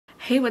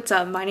Hey, what's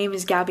up? My name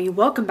is Gabby.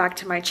 Welcome back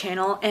to my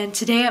channel, and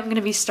today I'm going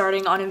to be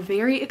starting on a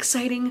very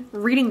exciting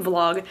reading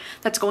vlog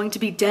that's going to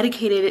be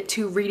dedicated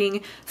to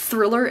reading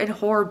thriller and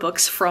horror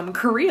books from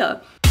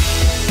Korea.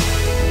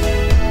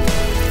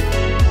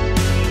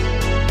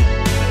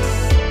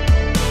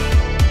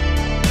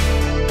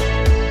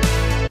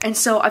 And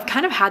so I've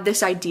kind of had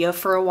this idea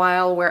for a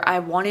while where I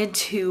wanted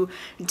to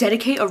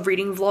dedicate a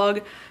reading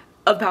vlog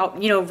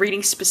about,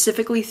 reading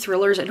specifically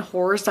thrillers and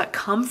horrors that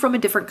come from a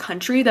different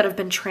country that have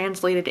been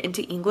translated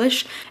into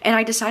English. And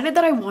I decided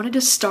that I wanted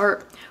to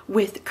start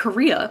with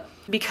Korea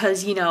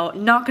because,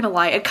 not gonna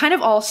lie, it kind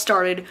of all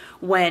started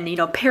when,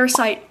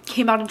 Parasite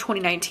came out in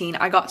 2019.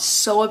 I got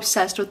so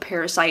obsessed with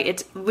Parasite.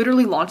 It's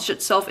literally launched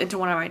itself into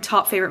one of my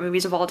top favorite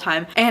movies of all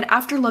time. And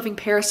after loving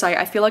Parasite,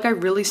 I feel like I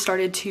really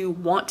started to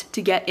want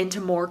to get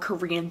into more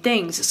Korean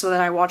things. So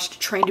then I watched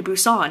Train to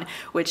Busan,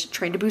 which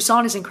Train to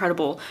Busan is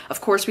incredible.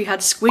 Of course, we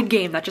had Squid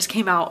Game that just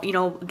came out,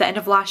 the end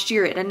of last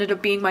year. It ended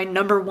up being my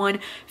 #1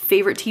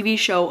 favorite TV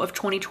show of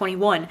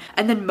 2021.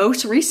 And then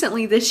most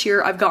recently this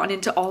year, I've gotten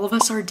into All of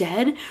Us Are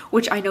Dead,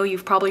 which I know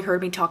you've probably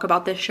heard me talk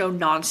about this show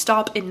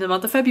nonstop in the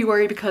month of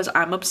February because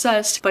I'm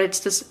obsessed, but it's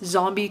this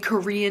zombie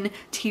Korean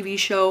TV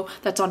show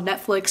that's on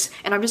Netflix,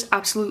 and I'm just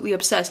absolutely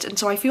obsessed. And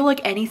so I feel like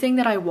anything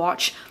that I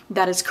watch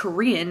that is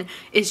Korean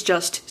is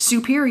just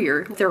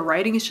superior. Their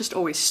writing is just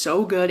always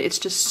so good. It's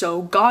just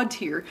so god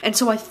tier. And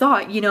so I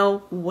thought,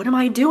 what am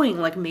I doing?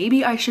 Like,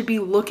 maybe I should be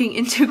looking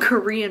into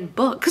Korean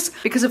books,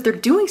 because if they're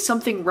doing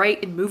something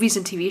right in movies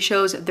and TV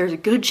shows, there's a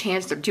good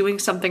chance they're doing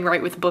something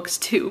right with books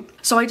too.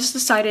 So I just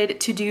decided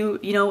to do,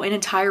 an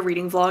entire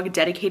reading vlog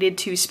dedicated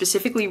to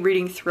specifically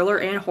reading thriller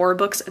and horror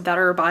books that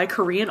are by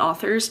Korean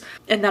authors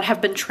and that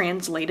have been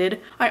translated.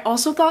 I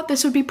also thought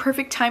this would be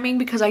perfect timing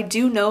because I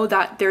do know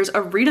that there's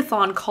a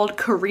readathon called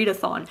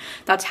Koreadathon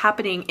that's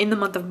happening in the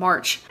month of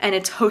March, and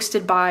it's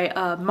hosted by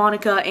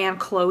Monica and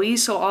Chloe,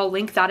 so I'll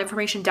link that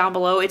information down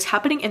below. It's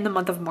happening in the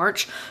month of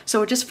March,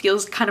 so it just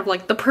feels kind of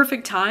like the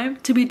perfect time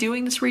to be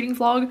doing this reading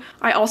vlog.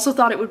 I also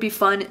thought it would be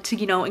fun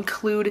to,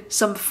 include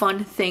some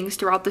fun things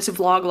throughout this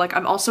vlog. Like,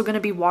 I'm also going to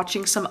be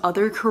watching some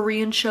other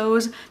Korean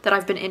shows that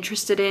I've been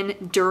interested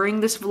in during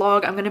this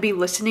vlog. I'm going to be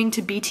listening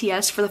to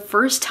BTS for the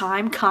first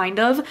time, kind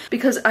of,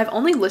 because I've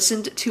only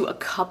listened to a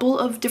couple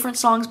of different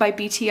songs by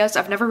BTS.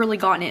 I've never really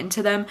gotten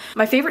into them.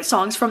 My favorite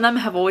songs from them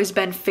have always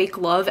been Fake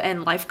Love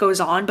and Life Goes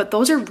On, but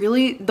those are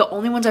really the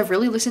only ones I've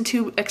really listened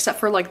to, except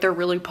for like their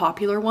really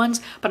popular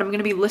ones. But I'm going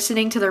to be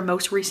listening to their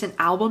most recent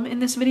album in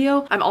this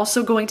video. I'm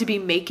also going to be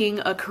making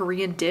a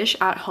Korean dish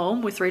at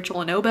home with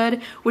Rachel and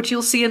Obed, which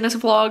you'll see in this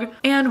vlog.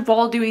 And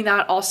while doing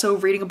that, also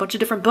reading a bunch of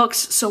different books.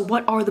 So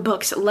what are the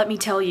books? Let me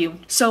tell you.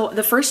 So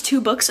the first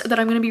 2 books that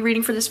I'm going to be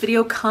reading for this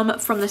video come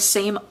from the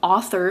same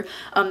author.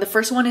 The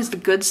first one is The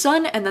Good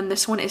Son, and then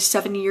this one is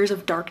 7 Years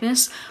of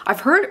Darkness.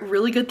 I've heard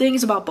really good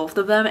things about both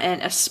of them,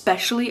 and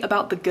especially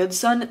about The Good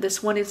Son.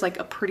 This one is like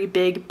a pretty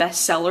big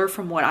bestseller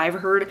from what I've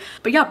heard.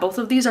 But yeah, both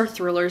of these are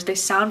thrillers. They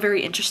sound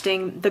very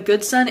interesting. The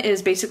Good Son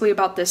is basically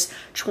about this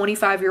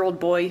 25-year-old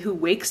boy who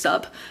wakes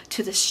up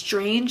to the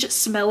strange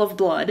smell of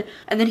blood,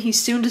 and then he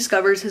soon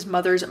discovers his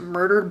mother's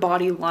murdered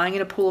body lying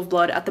in a pool of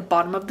blood at the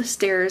bottom of the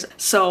stairs.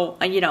 So,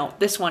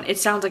 this one, it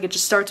sounds like it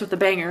just starts with a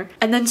banger.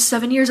 And then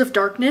 7 Years of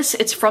Darkness,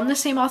 it's from the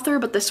same author,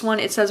 but this one,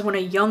 it says when a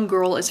young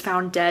girl is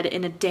found dead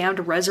in a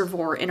dammed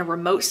reservoir in a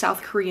remote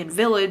South Korean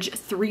village,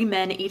 3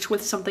 men, each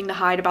with something to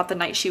hide about the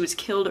night she was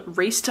killed,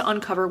 race to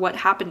uncover what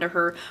happened to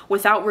her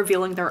without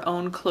revealing their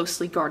own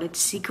closely guarded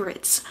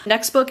secrets.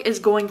 Next book is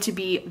going to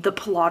be The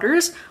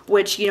Plotters,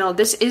 which,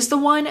 this is the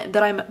one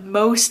that I'm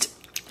most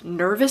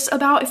nervous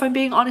about, if I'm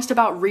being honest,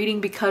 about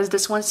reading, because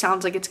this one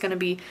sounds like it's gonna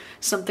be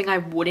something I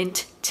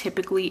wouldn't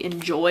typically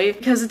enjoy,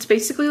 because it's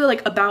basically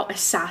like about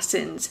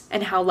assassins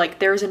and how like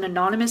there's an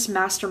anonymous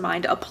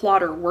mastermind, a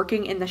plotter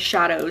working in the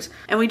shadows,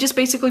 and we just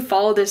basically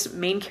follow this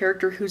main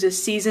character who's a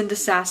seasoned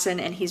assassin,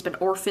 and he's been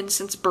orphaned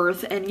since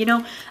birth. And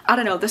I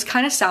don't know, this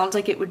kind of sounds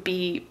like it would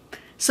be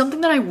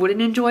something that I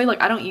wouldn't enjoy.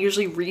 Like, I don't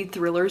usually read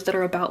thrillers that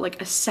are about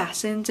like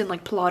assassins and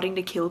like plotting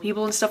to kill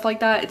people and stuff like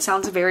that. It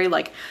sounds very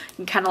like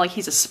kind of like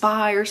he's a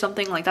spy or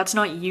something. Like, that's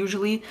not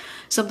usually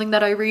something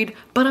that I read,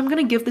 but I'm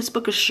gonna give this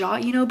book a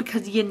shot,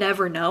 because you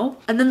never know.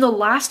 And then the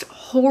last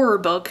horror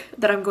book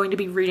that I'm going to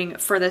be reading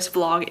for this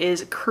vlog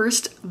is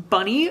Cursed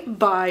Bunny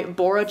by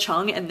Bora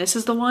Chung, and this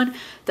is the one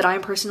that I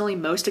am personally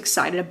most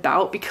excited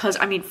about because,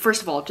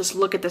 first of all, just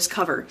look at this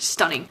cover.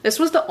 Stunning. This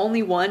was the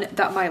only one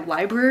that my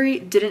library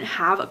didn't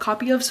have a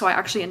copy of, so I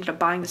actually ended up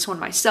buying this one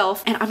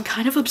myself, and I'm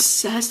kind of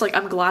obsessed. Like,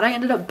 I'm glad I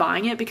ended up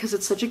buying it because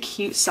it's such a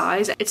cute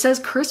size. It says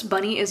Cursed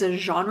Bunny is a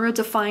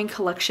genre-defying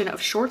collection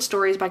of short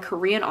stories by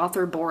Korean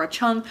author Bora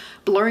Chung,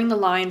 blurring the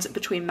lines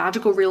between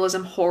magical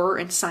realism, horror,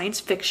 and science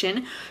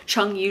fiction.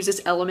 Chung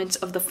uses elements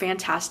of the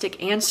fantastic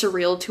and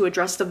surreal to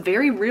address the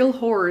very real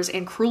horrors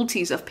and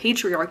cruelties of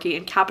patriarchy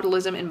and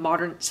capitalism in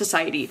modern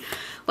society.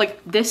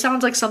 Like, this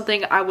sounds like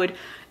something I would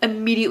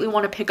immediately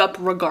want to pick up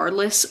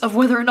regardless of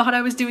whether or not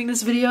I was doing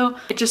this video.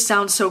 It just sounds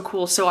sounds so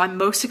cool. So I'm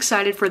most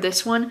excited for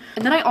this one.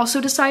 And then I also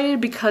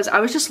decided, because I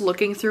was just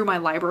looking through my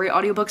library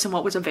audiobooks and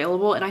what was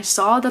available, and I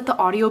saw that the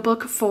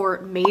audiobook for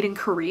Made in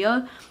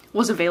Korea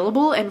was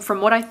available, and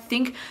from what I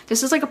think,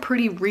 this is like a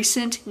pretty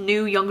recent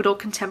new young adult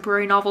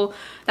contemporary novel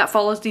that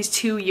follows these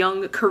two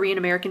young Korean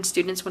American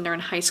students when they're in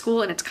high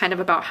school, and it's kind of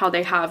about how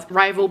they have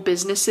rival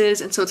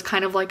businesses, and so it's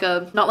kind of like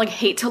a, not like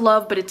hate to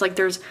love, but it's like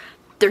there's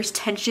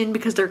tension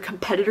because they're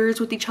competitors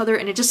with each other,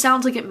 and it just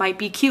sounds like it might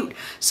be cute.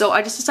 So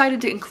I just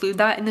decided to include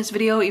that in this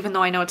video, even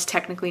though I know it's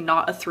technically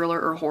not a thriller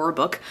or horror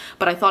book,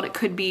 but I thought it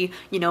could be,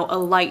 you know, a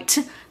light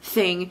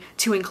thing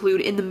to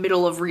include in the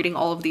middle of reading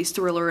all of these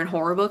thriller and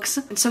horror books.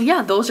 And so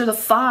yeah, those are the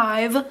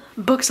 5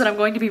 books that I'm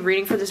going to be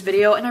reading for this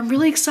video, and I'm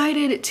really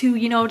excited to,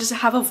 you know, just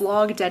have a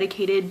vlog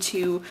dedicated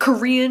to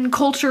Korean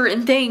culture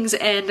and things,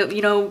 and,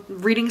 you know,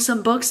 reading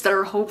some books that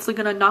are hopefully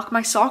gonna knock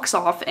my socks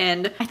off,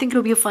 and I think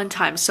it'll be a fun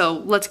time,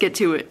 so let's get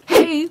to it.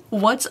 Hey,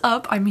 what's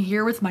up? I'm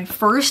here with my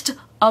first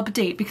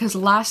update because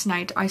last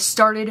night I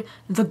started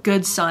The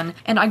Good Son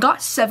and I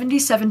got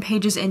 77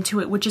 pages into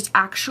it, which is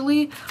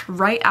actually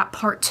right at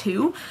part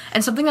 2.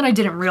 And something that I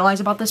didn't realize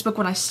about this book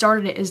when I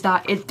started it is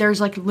that there's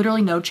like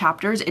literally no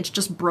chapters. It's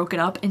just broken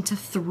up into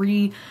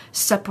 3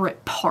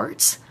 separate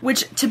parts,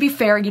 which, to be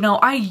fair, you know,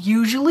 I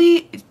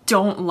usually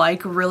don't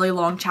like really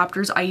long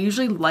chapters. I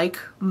usually like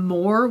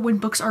more when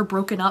books are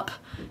broken up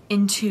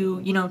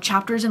into, you know,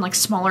 chapters in like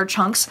smaller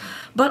chunks,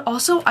 but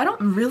also I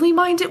don't really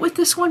mind it with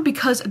this one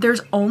because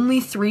there's only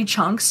 3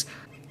 chunks.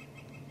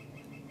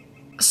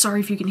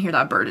 Sorry if you can hear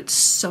that bird, it's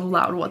so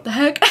loud, what the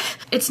heck.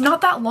 It's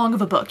not that long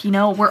of a book, you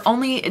know,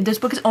 this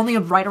book is only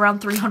right around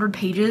 300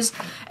 pages,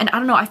 and I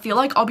don't know, I feel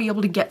like I'll be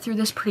able to get through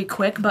this pretty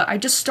quick, but I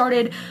just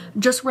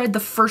read the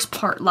first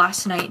part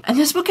last night, and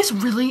this book is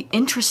really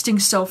interesting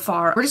so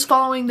far. We're just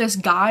following this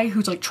guy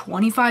who's like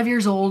 25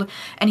 years old,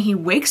 and he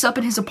wakes up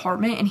in his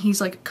apartment, and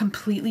he's like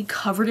completely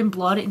covered in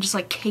blood and just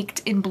like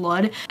caked in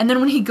blood, and then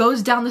when he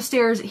goes down the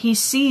stairs, he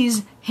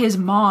sees his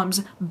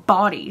mom's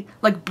body,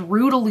 like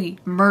brutally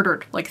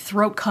murdered, like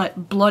throat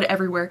cut, blood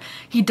everywhere.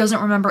 He doesn't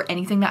remember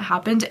anything that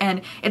happened,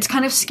 and it's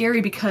kind of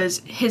scary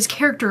because his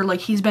character,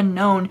 like, he's been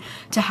known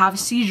to have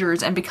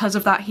seizures, and because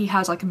of that he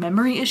has like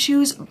memory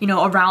issues. You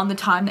know, around the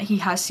time that he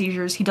has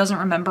seizures, he doesn't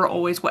remember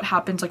always what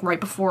happens like right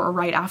before or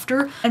right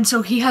after, and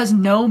so he has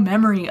no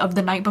memory of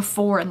the night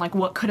before and like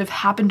what could have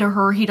happened to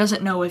her. He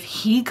doesn't know if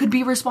he could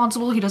be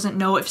responsible. He doesn't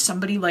know if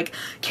somebody like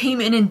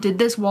came in and did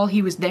this while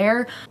he was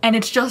there, and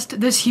it's just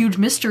this huge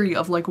mystery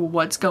of like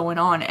what's going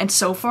on. And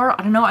so far,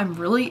 I don't know, I'm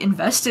really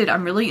invested.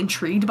 I'm really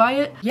intrigued by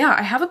it. Yeah,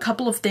 I have a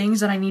couple of things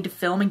that I need to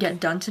film and get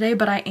done today,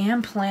 but I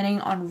am planning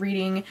on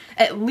reading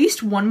at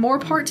least one more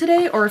part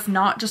today, or if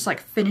not, just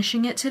like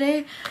finishing it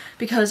today,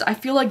 because I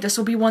feel like this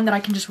will be one that I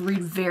can just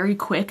read very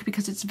quick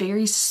because it's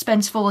very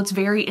suspenseful, it's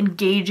very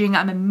engaging,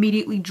 I'm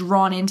immediately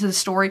drawn into the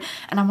story,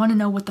 and I want to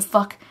know what the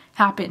fuck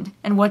happened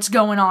and what's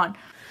going on.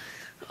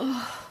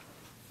 Ugh.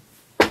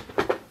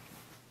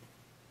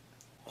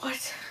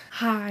 What?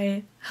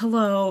 Hi,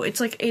 hello,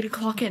 it's like 8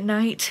 o'clock at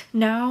night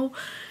now,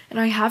 and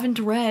I haven't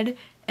read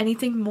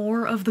anything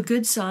more of The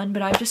Good Son,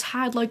 but I've just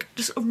had like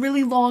just a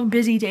really long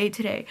busy day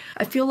today.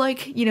 I feel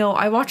like, you know,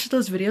 I watch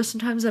those videos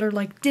sometimes that are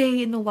like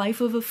day in the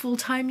life of a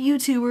full-time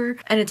YouTuber,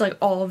 and it's like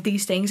all of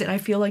these things, and I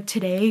feel like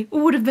today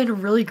would have been a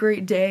really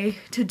great day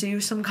to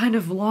do some kind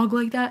of vlog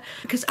like that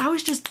because I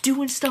was just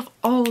doing stuff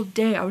all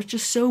day. I was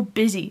just so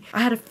busy. I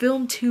had to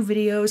film 2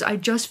 videos. I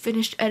just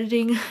finished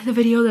editing the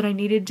video that I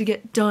needed to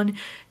get done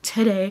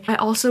today. I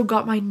also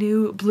got my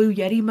new Blue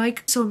Yeti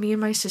mic, so me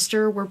and my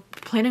sister were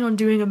planning on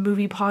doing a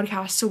movie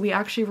podcast, so we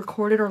actually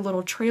recorded our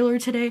little trailer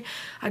today.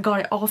 I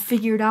got it all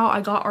figured out. I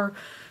got our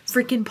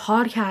freaking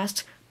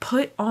podcast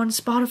put on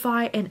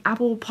Spotify and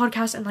Apple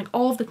Podcasts and like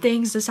all of the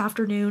things this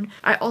afternoon.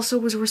 I also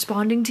was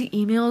responding to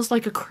emails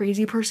like a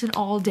crazy person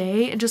all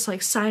day and just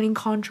like signing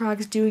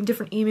contracts, doing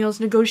different emails,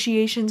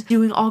 negotiations,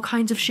 doing all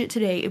kinds of shit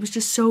today. It was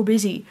just so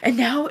busy. And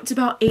now it's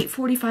about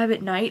 8:45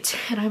 at night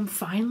and I'm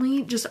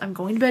finally I'm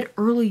going to bed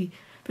early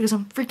because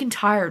I'm freaking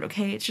tired,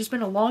 okay? It's just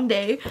been a long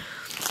day.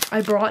 I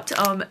brought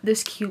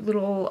this cute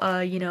little,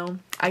 you know,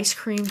 ice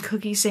cream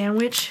cookie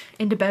sandwich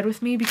into bed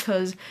with me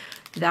because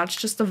that's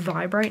just the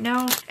vibe right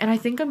now. And I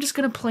think I'm just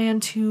gonna plan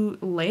to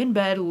lay in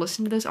bed,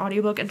 listen to this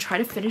audiobook, and try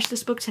to finish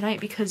this book tonight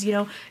because, you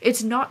know,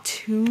 it's not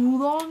too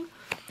long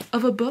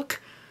of a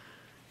book.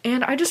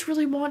 And I just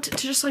really want to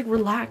just like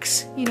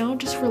relax, you know,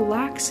 just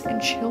relax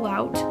and chill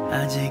out.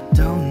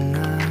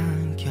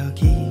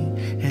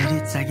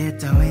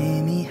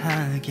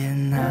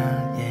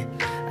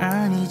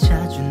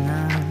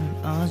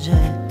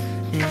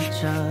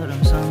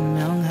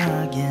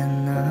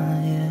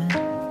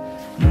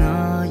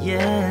 너의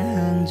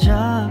흔적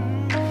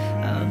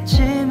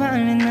없이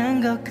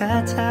말리는 것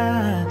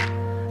같아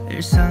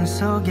일상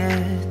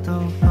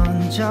속에도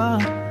번져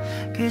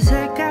그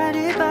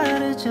색깔이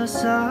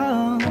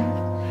바래졌어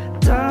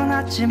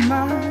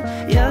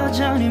떠났지만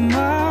여전히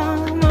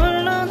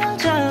머물러 널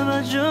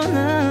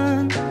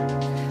잡아주는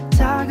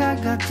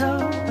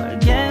다가가도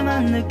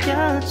멀게만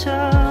느껴져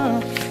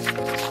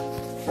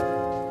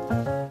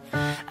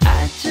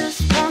I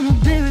just wanna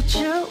be with you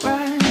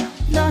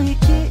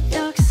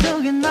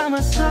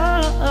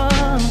남았어.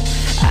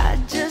 I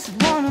just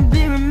wanna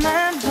be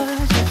remembered.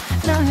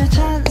 너의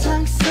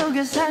잔상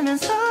속에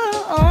살면서.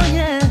 Oh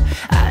yeah,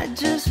 I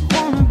just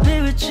wanna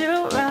be with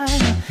you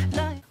right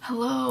now.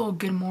 Hello,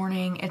 good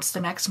morning. It's the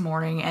next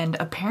morning and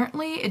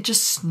apparently it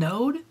just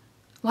snowed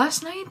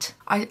last night.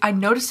 I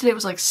noticed that it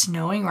was like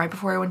snowing right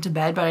before I went to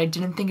bed, but I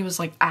didn't think it was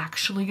like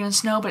actually gonna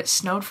snow, but it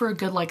snowed for a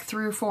good like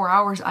 3 or 4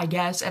 hours, I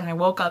guess, and I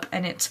woke up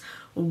and it's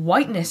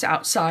whiteness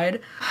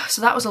outside.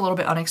 So that was a little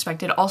bit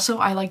unexpected. Also,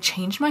 I like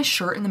changed my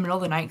shirt in the middle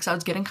of the night because I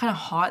was getting kind of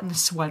hot in the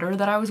sweater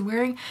that I was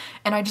wearing,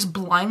 and I just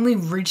blindly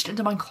reached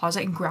into my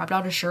closet and grabbed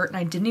out a shirt, and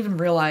I didn't even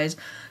realize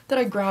that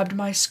I grabbed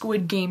my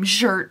Squid Game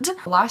shirt.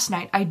 Last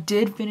night, I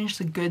did finish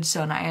The Good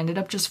Son. I ended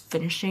up just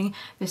finishing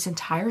this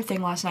entire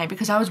thing last night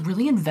because I was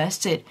really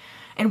invested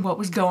in what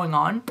was going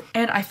on.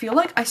 And I feel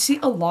like I see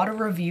a lot of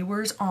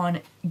reviewers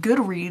on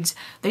Goodreads,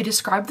 they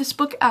describe this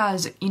book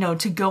as, you know,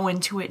 to go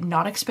into it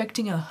not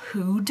expecting a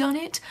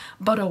whodunit,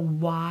 but a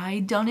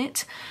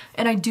whydunit.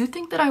 And I do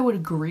think that I would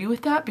agree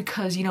with that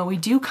because, you know, we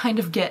do kind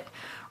of get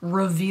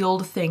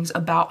revealed things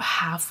about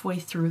halfway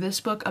through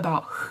this book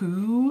about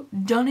who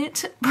done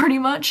it, pretty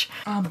much.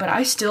 But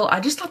I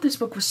just thought this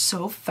book was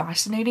so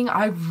fascinating.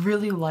 I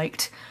really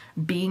liked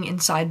being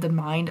inside the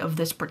mind of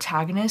this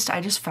protagonist.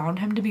 I just found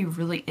him to be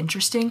really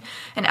interesting.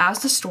 And as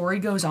the story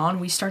goes on,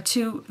 we start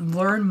to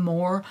learn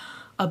more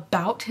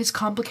about his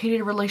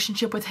complicated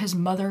relationship with his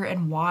mother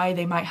and why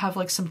they might have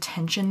like some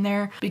tension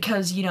there,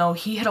 because, you know,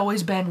 he had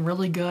always been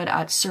really good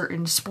at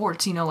certain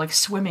sports, you know, like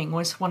swimming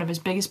was one of his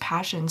biggest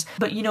passions,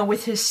 but, you know,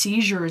 with his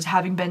seizures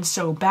having been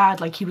so bad,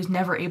 like he was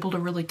never able to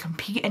really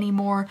compete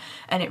anymore,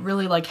 and it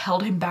really like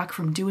held him back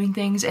from doing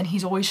things, and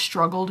he's always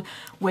struggled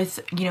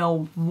with, you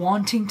know,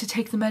 wanting to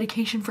take the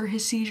medication for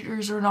his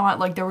seizures or not.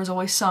 Like there was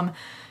always some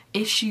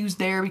issues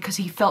there because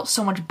he felt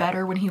so much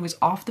better when he was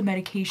off the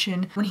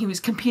medication, when he was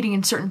competing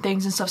in certain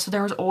things and stuff. So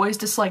there was always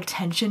this like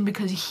tension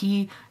because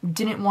he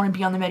didn't want to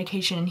be on the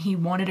medication and he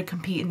wanted to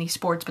compete in these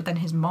sports, but then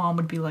his mom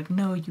would be like,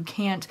 no, you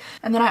can't.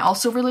 And then I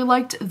also really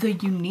liked the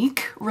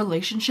unique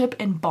relationship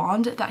and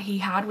bond that he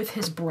had with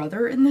his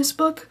brother in this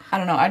book. I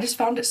don't know, I just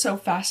found it so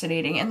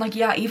fascinating. And like,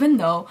 yeah, even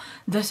though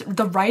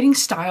the writing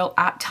style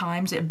at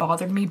times it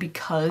bothered me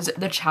because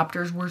the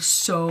chapters were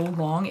so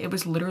long, it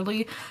was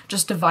literally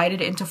just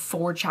divided into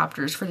 4 chapters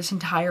for this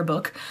entire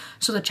book,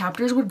 so the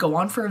chapters would go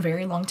on for a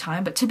very long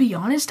time, but to be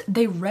honest,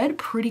 they read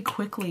pretty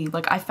quickly.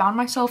 Like I found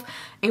myself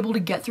able to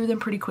get through them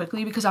pretty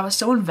quickly because I was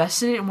so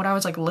invested in what I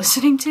was like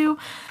listening to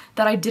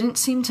that I didn't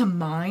seem to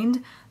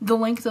mind the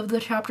length of the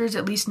chapters,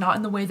 at least not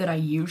in the way that I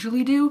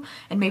usually do.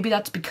 And maybe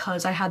that's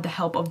because I had the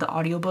help of the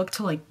audiobook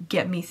to like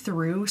get me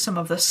through some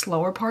of the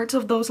slower parts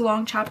of those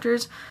long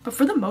chapters. But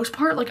for the most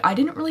part, like I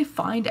didn't really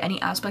find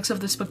any aspects of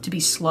this book to be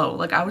slow.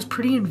 Like I was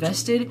pretty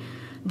invested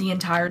the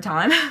entire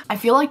time. I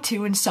feel like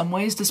too, in some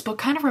ways, this book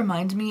kind of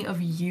reminds me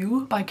of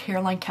You by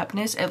Caroline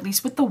Kepnes, at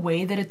least with the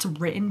way that it's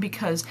written,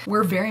 because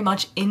we're very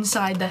much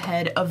inside the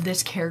head of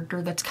this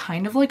character that's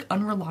kind of like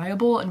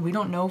unreliable and we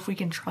don't know if we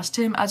can trust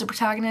him as a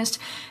protagonist,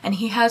 and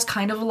he has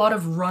kind of a lot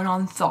of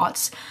run-on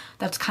thoughts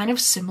that's kind of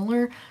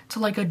similar to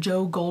like a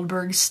Joe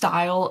Goldberg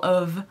style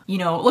of, you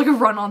know, like a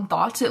run-on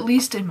thoughts, at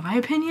least in my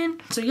opinion.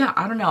 So yeah,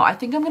 I don't know. I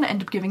think I'm gonna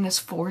end up giving this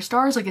 4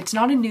 stars. Like it's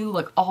not a new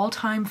like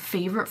all-time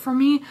favorite for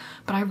me,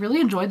 but I really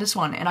enjoyed this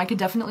one and I can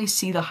definitely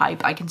see the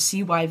hype. I can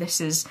see why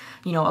this is,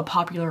 you know, a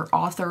popular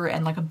author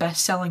and like a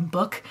best-selling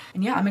book.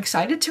 And yeah, I'm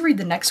excited to read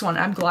the next one.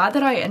 I'm glad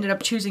that I ended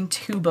up choosing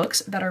 2 books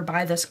that are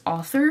by this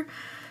author,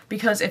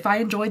 because if I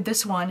enjoyed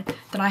this one,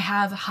 then I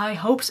have high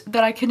hopes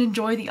that I can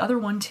enjoy the other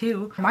one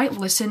too. I might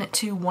listen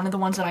to one of the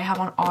ones that I have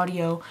on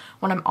audio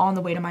when I'm on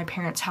the way to my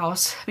parents'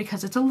 house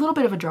because it's a little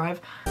bit of a drive.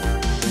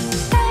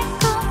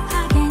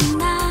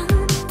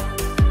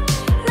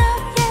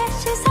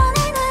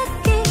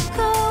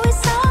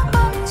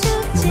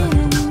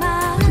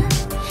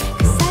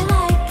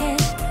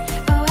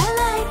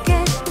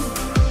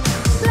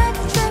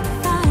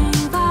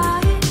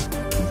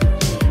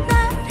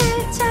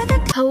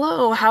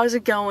 Hello, how's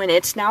it going?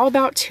 It's now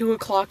about 2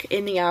 o'clock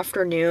in the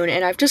afternoon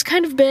and I've just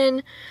kind of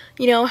been,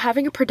 you know,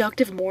 having a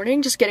productive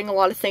morning, just getting a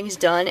lot of things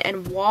done.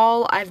 And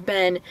while I've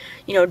been,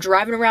 you know,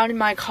 driving around in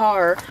my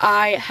car,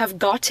 I have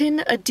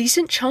gotten a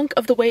decent chunk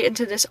of the way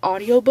into this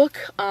audiobook.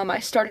 I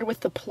started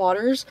with The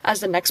Plotters as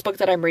the next book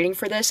that I'm reading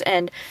for this,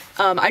 and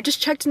I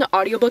just checked in the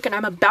audiobook and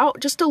I'm about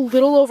just a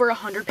little over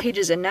 100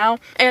 pages in now.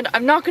 And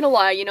I'm not gonna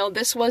lie, you know,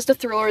 this was the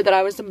thriller that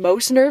I was the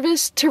most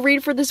nervous to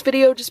read for this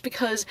video, just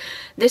because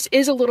this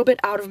is a little bit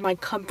out of my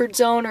comfort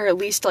zone, or at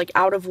least like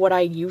out of what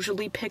I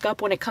usually pick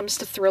up when it comes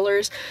to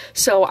thrillers.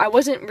 So I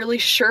wasn't really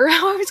sure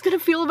how I was gonna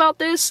feel about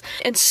this.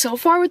 And so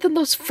far within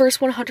those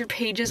first 100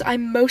 pages,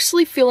 I'm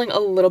mostly feeling a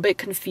little bit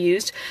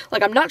confused.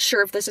 Like, I'm not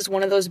sure if this is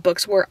one of those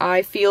books where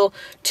I feel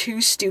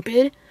too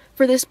stupid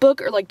for this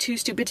book or like too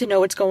stupid to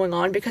know what's going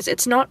on, because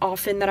it's not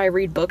often that I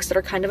read books that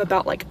are kind of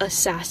about like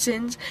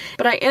assassins,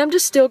 but I am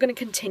just still going to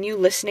continue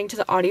listening to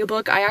the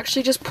audiobook. I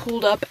actually just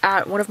pulled up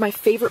at one of my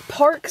favorite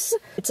parks.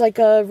 It's like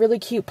a really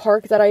cute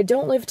park that I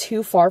don't live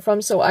too far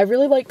from, so I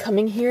really like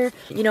coming here,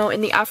 you know, in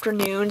the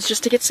afternoons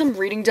just to get some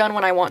reading done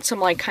when I want some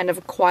like kind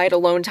of quiet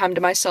alone time to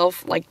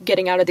myself, like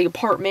getting out of the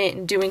apartment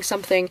and doing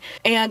something.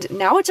 And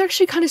now it's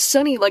actually kind of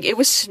sunny. Like, it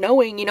was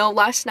snowing, you know,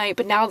 last night,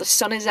 but now the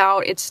sun is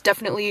out. It's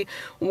definitely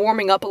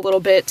warming up a little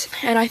bit,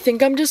 and I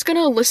think I'm just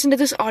gonna listen to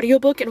this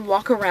audiobook and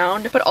walk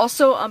around. But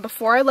also,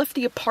 before I left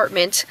the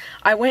apartment,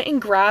 I went and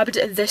grabbed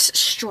this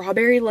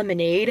strawberry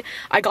lemonade.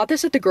 I got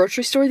this at the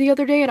grocery store the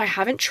other day, and I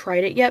haven't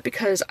tried it yet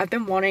because I've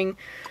been wanting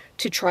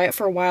to try it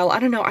for a while. I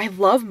don't know, I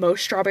love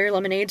most strawberry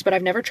lemonades, but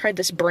I've never tried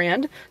this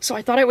brand, so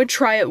I thought I would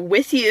try it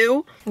with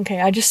you. Okay,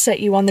 I just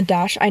set you on the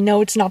dash. I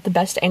know it's not the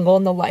best angle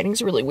and the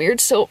lighting's really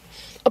weird, so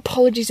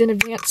apologies in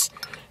advance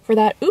for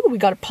that. Ooh, we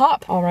got a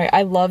pop. All right,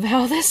 I love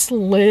how this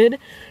lid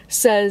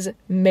says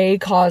may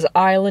cause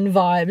island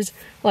vibes.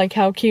 Like,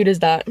 how cute is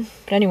that?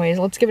 But anyways,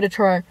 let's give it a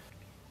try.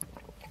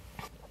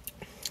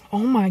 Oh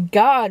my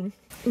god,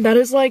 that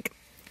is like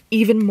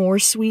even more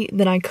sweet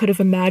than I could have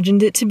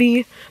imagined it to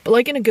be, but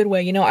like in a good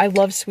way, you know. I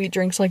love sweet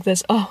drinks like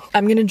this. Oh,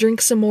 I'm gonna drink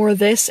some more of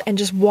this and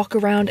just walk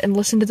around and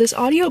listen to this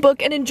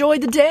audiobook and enjoy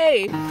the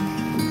day.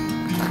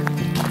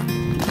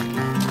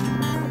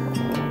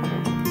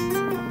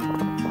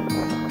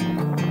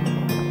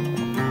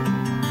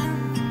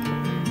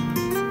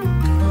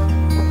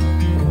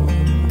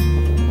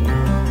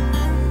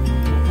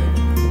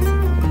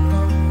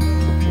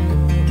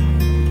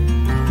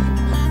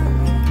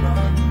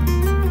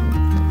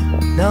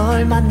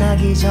 널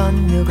만나기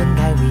전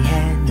누군가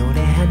위해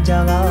노래한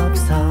적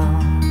없어.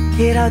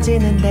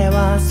 길어지는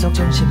대화 속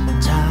중심 못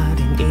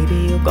차린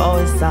입이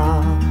웃고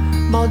있어.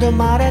 모두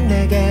말해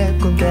내게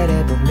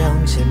꿈결에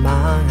분명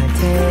실망할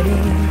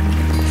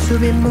테니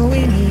수빈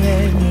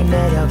무의미해 네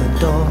매력은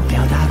또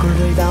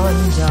변화구를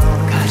던져.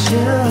 가슈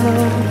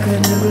그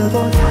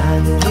누구보다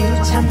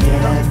눈이 참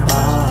예뻐.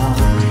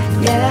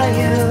 Yeah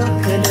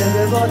you 그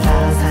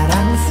누구보다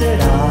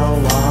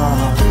사랑스러워.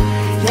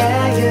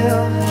 Yeah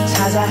you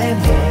찾아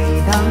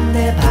헤매이던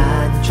내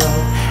반쪽.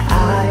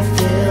 I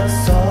feel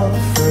so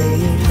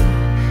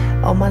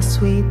free. Oh my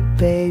sweet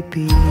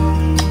baby.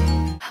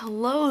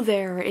 Hello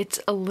there. It's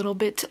a little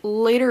bit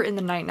later in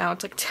the night now.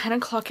 It's like 10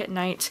 o'clock at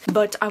night,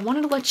 but I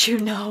wanted to let you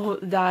know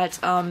that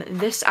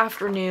this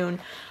afternoon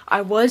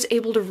I was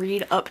able to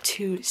read up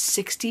to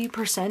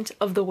 60%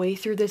 of the way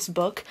through this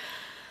book,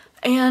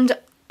 and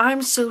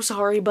I'm so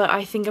sorry, but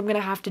I think I'm gonna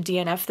have to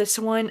DNF this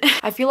one.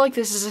 I feel like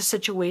this is a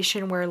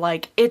situation where,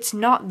 like, it's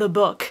not the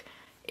book,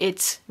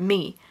 it's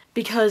me.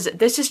 Because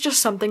this is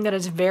just something that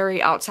is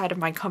very outside of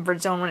my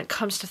comfort zone when it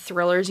comes to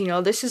thrillers. You know,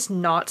 this is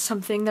not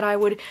something that I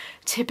would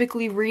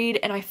typically read,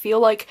 and I feel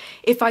like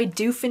if I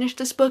do finish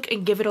this book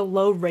and give it a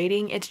low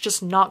rating, it's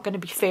just not going to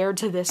be fair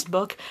to this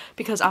book,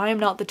 because I am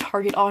not the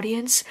target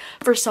audience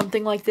for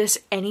something like this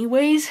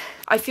anyways.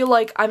 I feel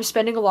like I'm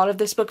spending a lot of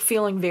this book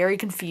feeling very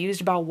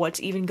confused about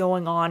what's even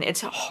going on. It's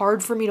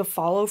hard for me to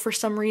follow for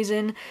some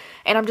reason,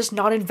 and I'm just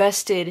not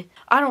invested.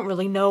 I don't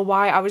really know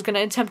why I was going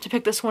to attempt to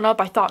pick this one up.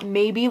 I thought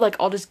maybe, like,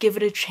 I'll just give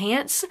it a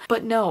chance,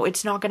 but no,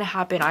 it's not gonna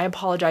happen. I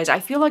apologize. I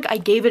feel like I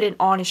gave it an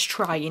honest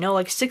try, you know,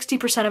 like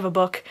 60% of a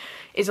book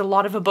is a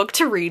lot of a book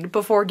to read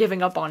before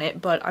giving up on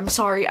it, but I'm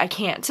sorry, I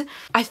can't.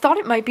 I thought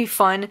it might be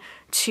fun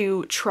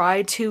to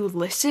try to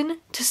listen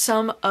to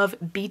some of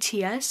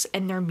BTS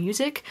and their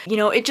music. You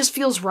know, it just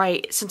feels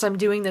right since I'm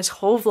doing this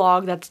whole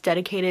vlog that's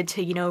dedicated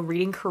to, you know,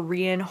 reading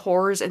Korean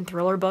horrors and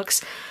thriller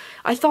books.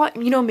 I thought,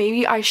 you know,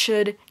 maybe I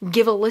should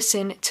give a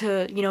listen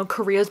to, you know,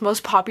 Korea's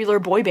most popular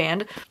boy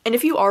band. And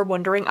if you are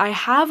wondering, I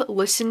have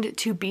listened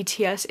to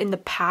BTS in the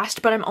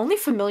past, but I'm only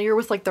familiar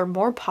with, like, their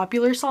more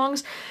popular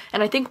songs.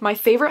 And I think my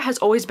favorite has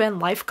always been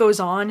Life Goes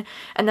On.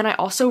 And then I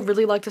also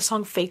really like the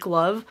song Fake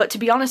Love. But to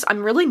be honest,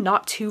 I'm really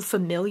not too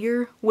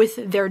familiar with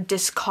their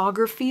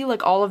discography,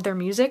 like all of their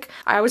music.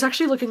 I was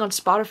actually looking on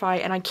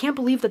Spotify, and I can't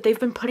believe that they've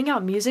been putting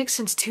out music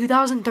since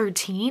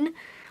 2013.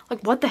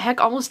 Like, what the heck,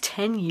 almost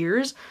 10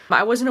 years?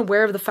 I wasn't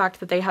aware of the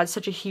fact that they had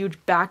such a huge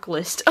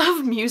backlist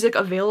of music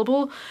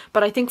available,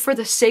 but I think for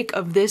the sake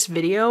of this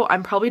video,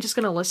 I'm probably just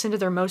gonna listen to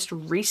their most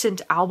recent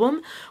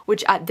album,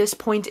 which at this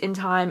point in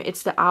time,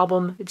 it's the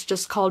album, it's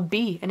just called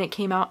B, and it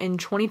came out in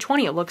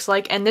 2020, it looks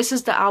like, and this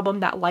is the album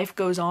that Life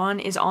Goes On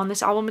is on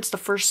this album. It's the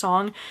first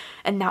song,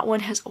 and that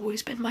one has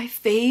always been my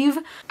fave.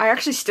 I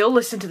actually still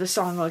listen to the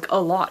song, like, a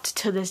lot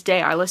to this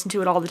day. I listen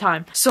to it all the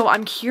time. So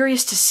I'm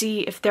curious to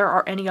see if there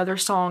are any other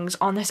songs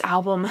on this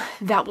album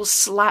that will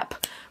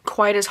slap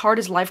quite as hard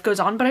as Life Goes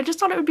On, but I just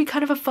thought it would be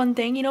kind of a fun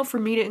thing, you know, for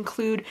me to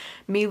include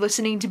me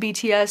listening to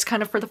BTS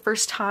kind of for the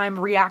first time,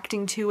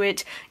 reacting to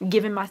it,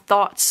 giving my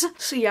thoughts.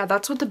 So yeah,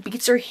 that's what the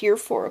beats are here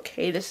for,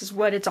 okay? This is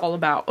what it's all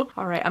about.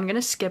 Alright, I'm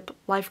gonna skip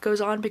Life Goes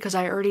On because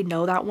I already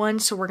know that one,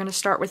 so we're gonna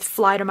start with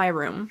Fly to My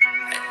Room.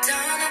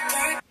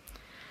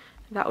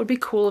 That would be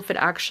cool if it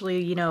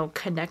actually, you know,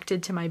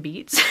 connected to my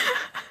beats.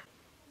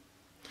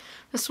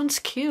 This one's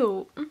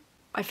cute.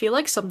 I feel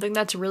like something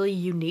that's really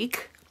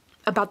unique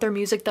about their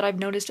music that I've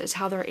noticed is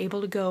how they're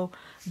able to go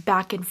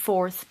back and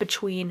forth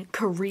between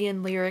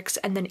Korean lyrics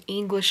and then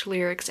English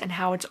lyrics, and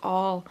how it's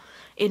all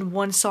in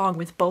one song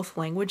with both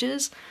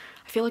languages.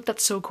 I feel like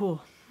that's so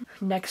cool.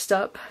 Next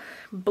up,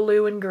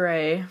 Blue and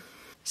Gray.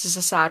 This is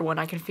a sad one,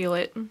 I can feel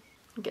it.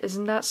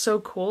 Isn't that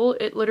so cool?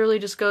 It literally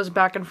just goes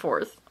back and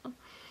forth.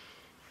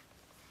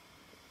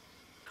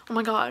 Oh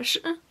my gosh.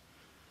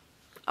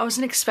 I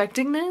wasn't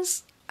expecting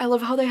this. I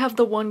love how they have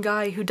the one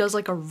guy who does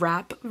like a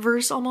rap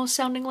verse almost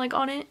sounding like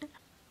on it.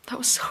 That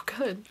was so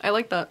good. I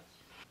like that.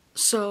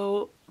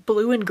 So,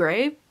 Blue and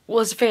Gray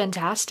was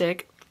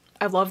fantastic.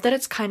 I love that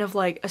it's kind of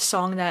like a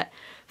song that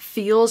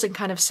feels and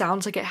kind of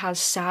sounds like it has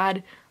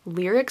sad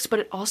lyrics, but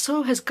it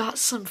also has got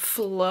some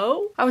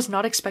flow. I was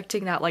not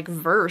expecting that like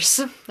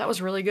verse. That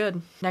was really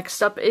good.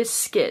 Next up is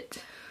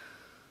Skit.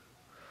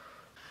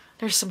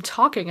 There's some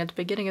talking at the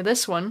beginning of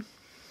this one.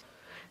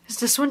 Is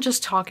this one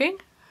just talking?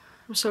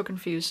 I'm so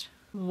confused.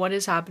 What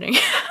is happening?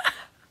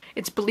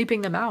 It's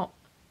bleeping them out.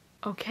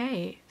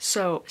 Okay,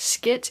 so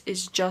Skit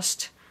is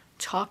just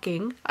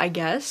talking, I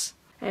guess.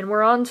 And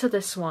we're on to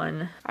this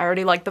one. I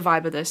already like the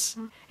vibe of this.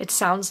 It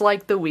sounds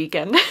like The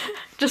Weeknd.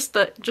 just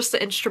the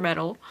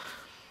instrumental.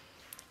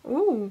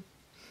 Ooh.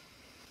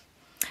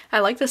 I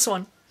like this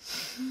one.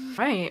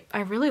 Right,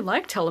 I really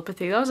like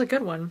Telepathy. That was a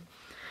good one.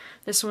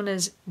 This one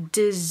is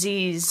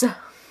Disease.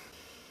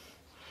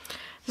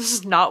 This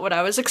is not what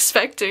I was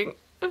expecting.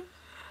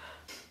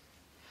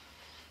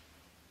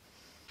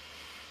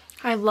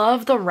 I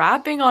love the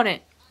rapping on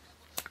it.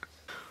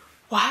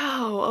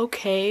 Wow,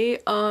 okay.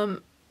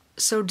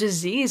 So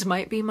Disease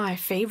might be my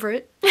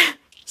favorite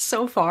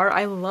so far.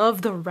 I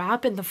love the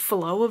rap and the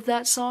flow of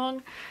that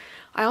song.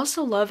 I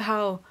also love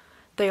how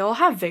they all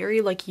have very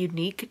like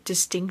unique,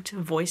 distinct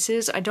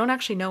voices. I don't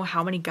actually know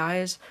how many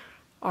guys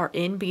are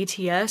in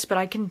BTS, but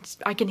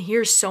I can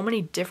hear so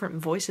many different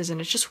voices and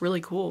it's just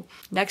really cool.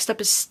 Next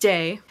up is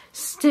Stay.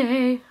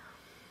 Stay.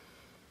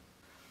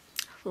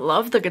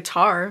 Love the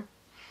guitar.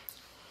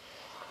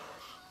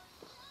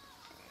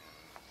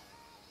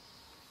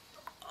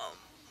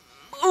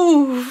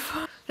 Ooh.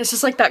 This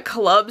is like that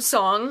club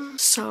song.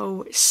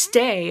 So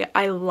Stay,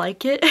 I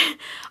like it.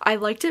 I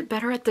liked it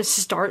better at the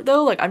start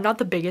though. Like I'm not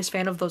the biggest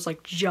fan of those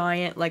like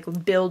giant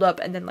like build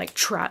up and then like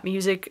trap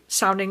music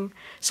sounding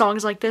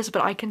songs like this,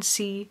 but I can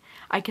see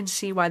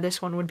why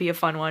this one would be a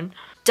fun one.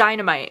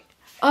 Dynamite.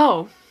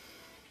 Oh,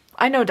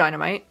 I know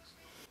Dynamite.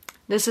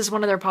 This is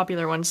one of their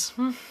popular ones.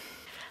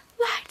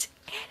 Light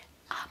it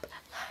up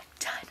like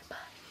dynamite.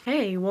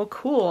 Hey, well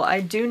cool,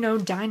 I do know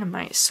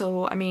Dynamite,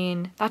 so I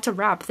mean, that's a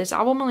wrap. This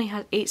album only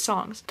has 8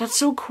 songs. That's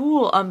so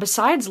cool.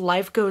 Besides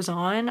Life Goes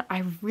On,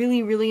 I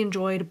really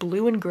enjoyed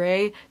Blue and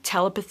Gray,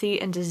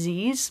 Telepathy, and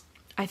Disease.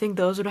 I think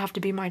those would have to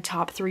be my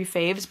top 3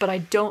 faves, but I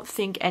don't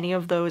think any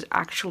of those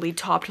actually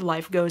topped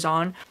Life Goes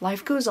On.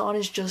 Life Goes On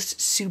is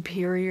just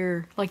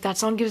superior. Like, that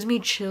song gives me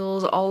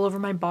chills all over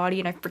my body,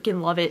 and I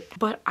freaking love it.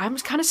 But I'm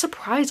kind of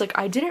surprised, like,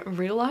 I didn't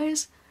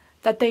realize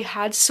that they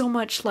had so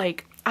much,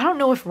 like, I don't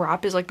know if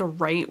rap is like the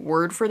right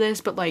word for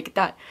this, but like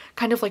that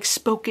kind of like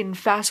spoken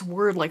fast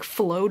word like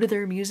flow to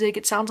their music.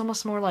 It sounds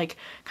almost more like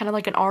kind of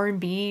like an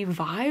R&B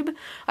vibe.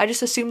 I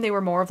just assumed they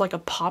were more of like a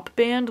pop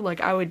band.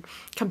 Like I would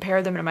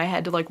compare them in my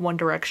head to like One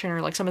Direction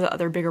or like some of the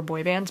other bigger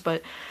boy bands,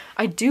 but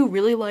I do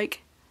really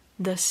like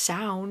the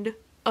sound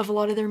of a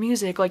lot of their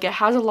music. Like it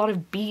has a lot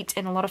of beat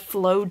and a lot of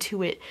flow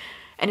to it,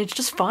 and it's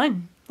just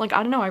fun. Like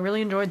I don't know, I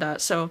really enjoyed that.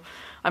 So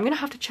I'm gonna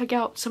have to check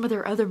out some of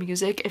their other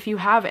music. If you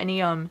have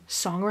any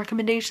song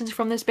recommendations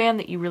from this band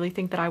that you really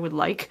think that I would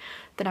like,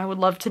 then I would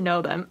love to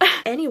know them.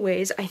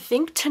 Anyways, I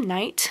think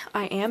tonight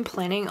I am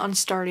planning on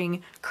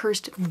starting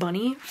Cursed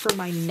Bunny for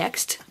my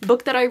next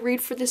book that I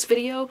read for this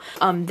video.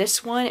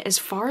 This one, as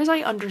far as I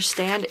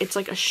understand, it's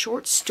like a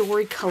short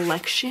story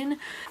collection.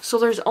 So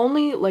there's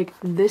only like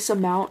this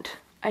amount,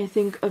 I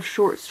think, of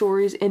short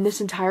stories in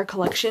this entire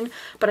collection.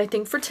 But I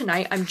think for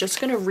tonight, I'm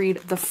just gonna read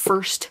the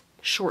first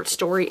short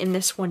story in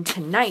this one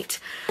tonight,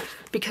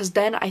 because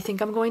then I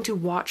think I'm going to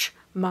watch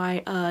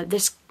my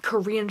this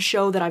Korean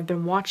show that I've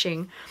been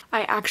watching.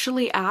 I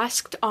actually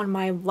asked on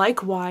my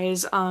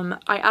Likewise, I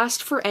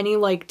asked for any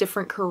like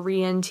different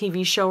Korean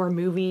TV show or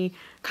movie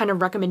kind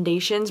of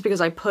recommendations,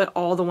 because I put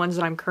all the ones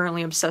that I'm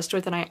currently obsessed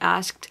with, and I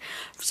asked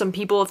some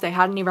people if they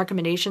had any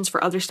recommendations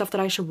for other stuff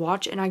that I should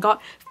watch, and I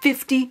got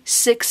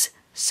 56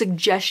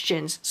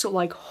 suggestions. So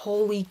like,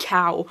 holy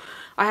cow,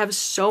 I have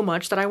so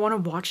much that I want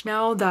to watch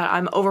now that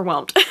I'm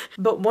overwhelmed.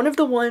 But one of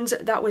the ones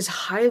that was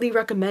highly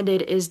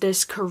recommended is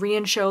this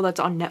Korean show that's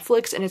on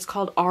Netflix, and it's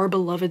called Our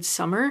Beloved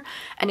Summer,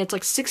 and it's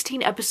like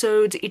 16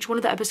 episodes. Each one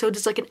of the episodes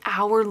is like an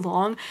hour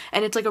long,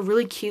 and it's like a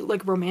really cute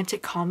like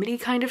romantic comedy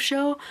kind of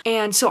show.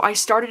 And so I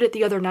started it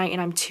the other night,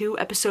 and I'm 2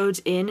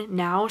 episodes in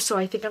now, so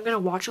I think I'm gonna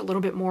watch a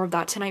little bit more of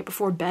that tonight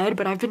before bed.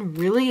 But I've been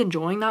really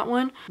enjoying that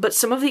one. But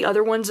some of the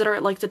other ones that are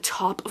at like the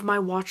top of my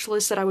watch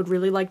list that I would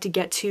really like to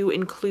get to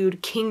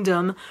include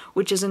Kingdom,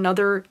 which is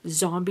another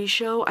zombie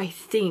show. I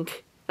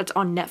think That's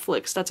on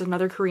Netflix. That's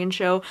another Korean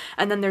show.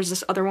 And then there's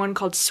this other one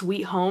called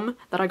Sweet Home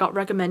that I got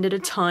recommended a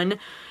ton.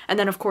 And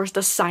then of course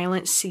The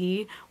Silent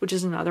Sea, which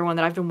is another one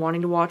that I've been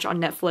wanting to watch on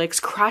Netflix.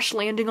 Crash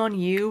Landing on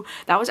You.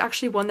 That was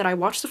actually one that I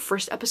watched the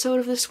first episode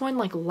of this one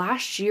like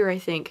last year, I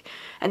think.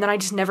 And then I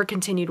just never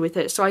continued with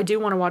it. So I do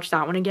want to watch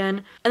that one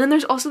again. And then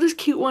there's also this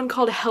cute one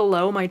called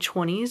Hello My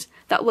 20s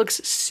that looks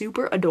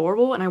super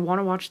adorable and I want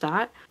to watch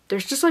that.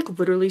 There's just like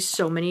literally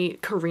so many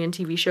Korean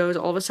TV shows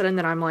all of a sudden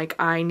that I'm like,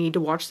 I need to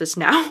watch this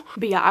now.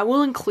 But yeah, I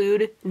will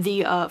include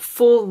the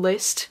full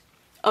list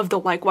of the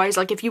Likewise.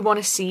 Like if you want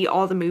to see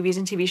all the movies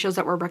and TV shows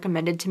that were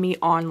recommended to me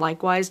on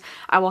Likewise,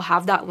 I will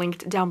have that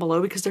linked down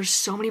below because there's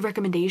so many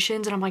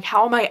recommendations and I'm like,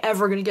 how am I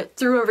ever gonna get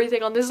through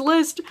everything on this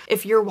list?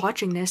 If you're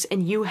watching this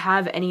and you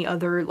have any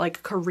other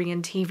like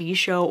Korean TV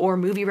show or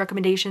movie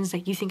recommendations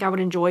that you think I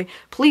would enjoy,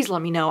 please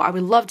let me know. I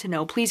would love to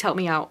know. Please help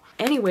me out.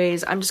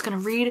 Anyways, I'm just gonna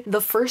read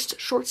the first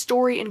short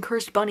story in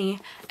Cursed Bunny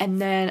and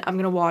then I'm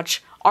gonna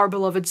watch Our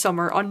Beloved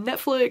Summer on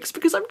Netflix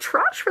because I'm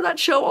trash for that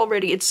show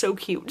already. It's so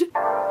cute.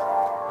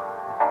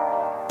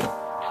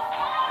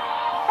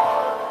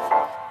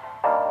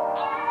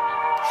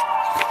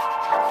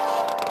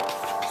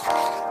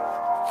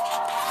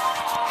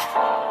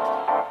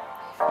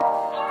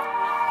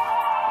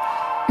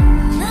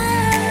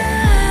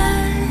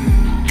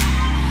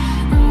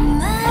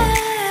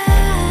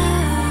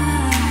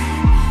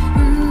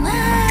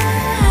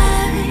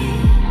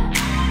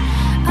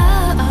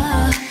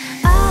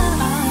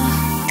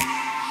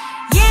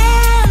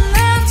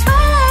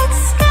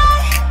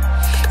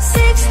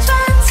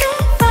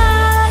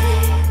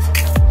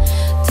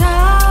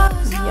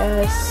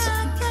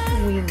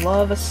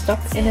 Love a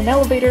stuck in an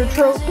elevator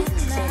trope.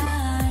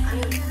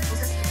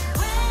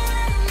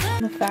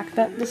 The fact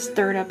that this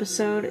third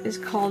episode is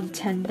called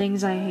 10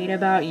 Things I Hate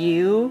About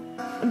You.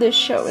 This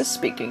show is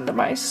speaking to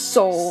my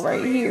soul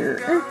right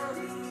here.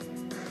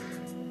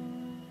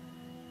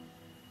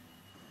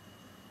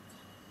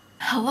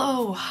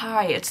 Hello,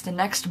 hi, it's the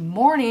next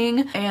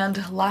morning,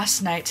 and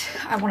last night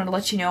I wanted to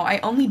let you know I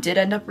only did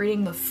end up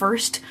reading the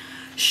first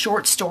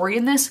short story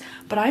in this,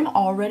 but I'm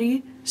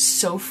already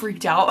so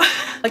freaked out.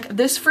 Like,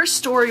 this first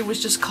story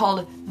was just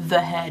called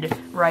The Head,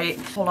 right?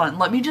 Hold on,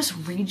 let me just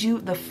read you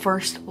the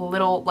first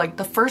little, like,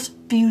 the first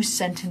few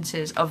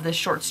sentences of this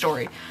short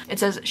story. It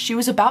says, she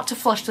was about to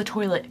flush the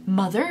toilet.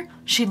 Mother?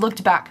 She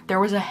looked back. There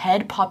was a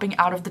head popping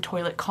out of the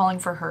toilet calling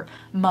for her.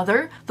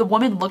 Mother? The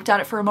woman looked at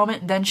it for a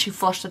moment, then she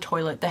flushed the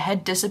toilet. The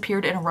head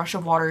disappeared in a rush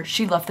of water.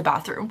 She left the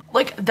bathroom.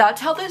 Like,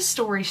 that's how this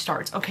story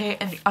starts, okay?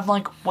 And I'm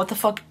like, what the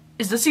fuck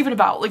is this even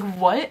about? Like,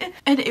 what?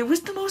 And it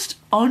was the most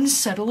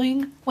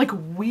unsettling, like,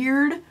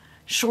 weird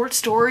short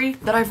story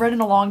that I've read in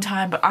a long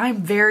time, but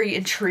I'm very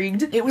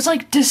intrigued. It was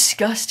like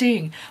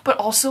disgusting, but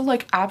also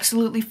like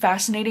absolutely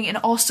fascinating and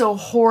also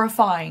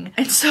horrifying.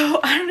 And so,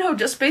 I don't know,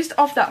 just based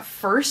off that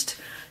first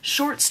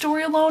short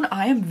story alone,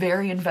 I am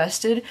very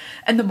invested.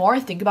 And the more I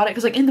think about it,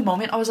 because like in the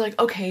moment I was like,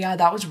 okay, yeah,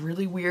 that was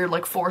really weird,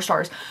 like 4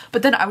 stars.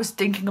 But then I was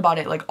thinking about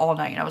it like all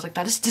night and I was like,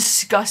 that is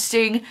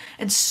disgusting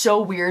and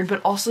so weird,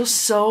 but also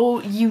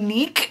so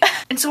unique.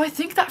 And so I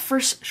think that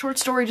first short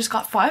story just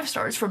got 5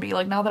 stars for me,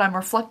 like now that I'm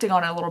reflecting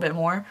on it a little bit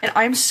more. And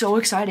I'm so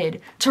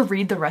excited to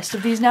read the rest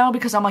of these now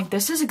because I'm like,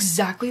 this is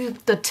exactly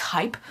the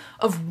type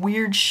of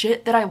weird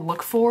shit that I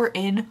look for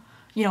in,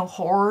 you know,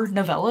 horror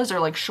novellas or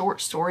like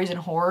short stories in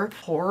horror.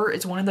 Horror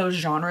is one of those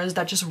genres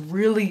that just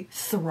really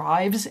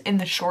thrives in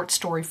the short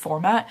story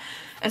format.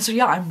 And so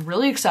yeah, I'm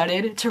really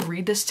excited to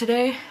read this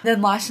today.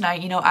 Then last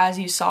night, you know, as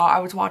you saw, I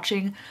was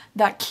watching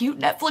that cute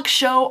Netflix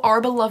show,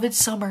 Our Beloved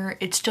Summer.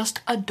 It's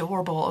just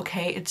adorable,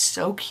 okay? It's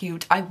so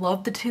cute. I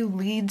love the 2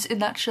 leads in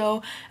that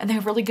show and they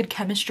have really good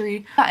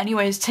chemistry.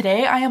 Anyways,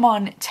 today I am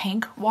on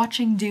tank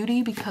watching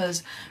duty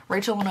because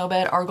Rachel and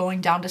Obed are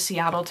going down to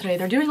Seattle today.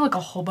 They're doing like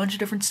a whole bunch of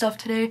different stuff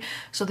today,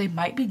 so they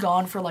might be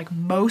gone for like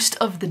most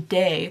of the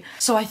day.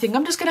 So I think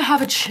I'm just gonna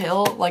have a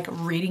chill like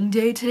reading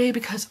day today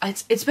because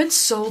it's been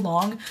so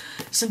long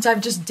since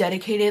I've just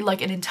dedicated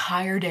like an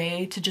entire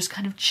day to just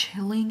kind of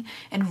chilling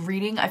and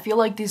reading. I feel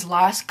like these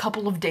last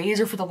couple of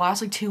days or for the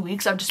last like 2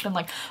 weeks I've just been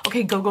like,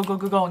 okay, go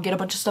and get a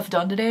bunch of stuff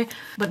done today.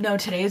 But no,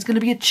 today is gonna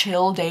be a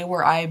chill day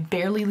where I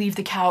barely leave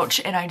the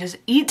couch and I just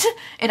eat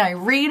and I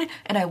read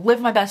and I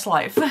live my best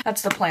life.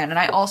 That's the plan. And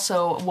I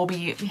also will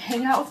be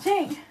hanging out with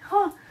Tank.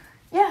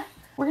 Yeah,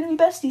 we're gonna be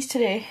besties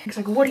today. He's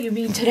like, what do you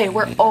mean today?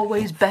 We're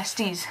always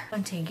besties.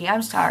 I'm Tanky,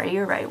 I'm sorry,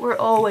 you're right. We're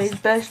always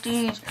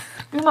besties.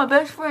 You're my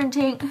best friend,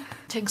 Tank.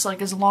 Tank's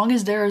like, as long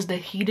as there is the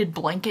heated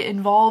blanket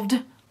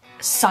involved,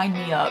 sign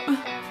me up.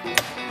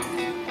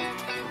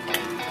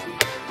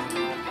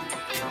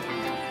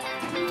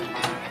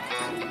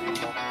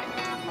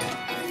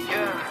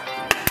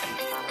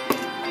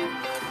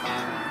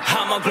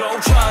 I'm a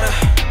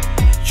globetrotter.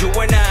 You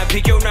and I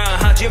비교나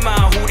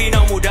하지마 우리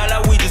너무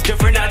달라 we just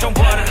different I don't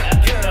bother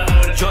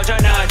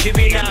저잖아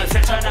집이나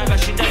세차나가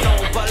신다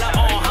너무 빨라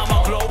I'm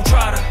a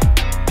globetrotter.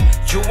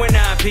 You and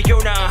I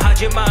비교나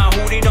하지마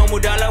우리 너무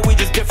달라 we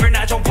just different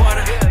I don't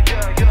bother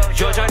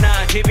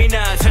저잖아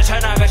집이나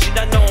세차나가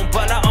신다 너무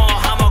빨라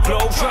I'm a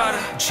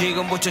globetrotter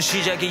지금부터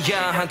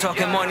시작이야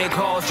한턱에 money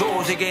calls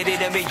조직의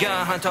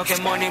리듬이야 한턱에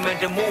money meant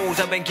the moves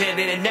I've been killing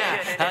it now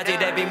아직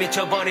랩이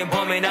미쳐버린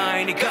범인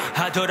아니니까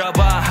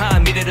하돌아봐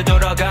한 미래로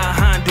돌아가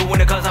한 doing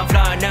it cause I'm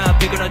flying up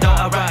비그러 더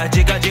알아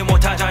지까지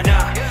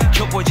못하잖아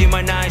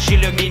켜보지만 나의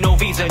실력이 no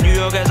visa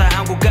뉴욕에서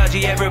한국까지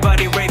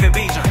everybody raving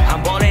visa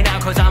I'm balling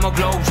out cause I'm a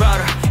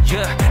globetrotter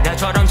yeah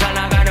나처럼 잘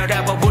나가는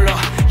래퍼 불러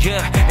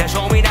yeah 내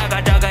쇼미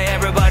나가다가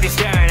everybody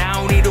staring I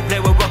don't need to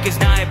play with rockets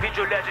나의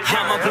빗줄 내지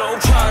I'm a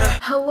globetrotter.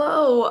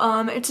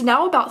 Hello, it's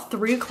now about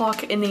 3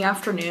 o'clock in the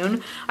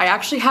afternoon. I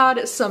actually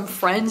had some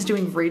friends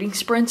doing reading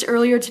sprints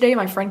earlier today.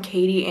 My friend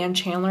Katie and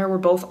Chandler were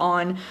both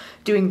on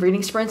doing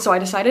reading sprints, so I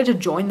decided to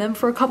join them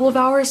for a couple of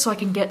hours so I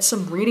can get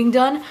some reading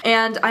done.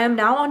 And I am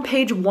now on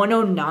page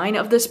 109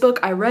 of this book.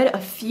 I read a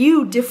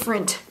few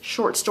different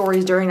short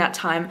stories during that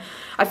time.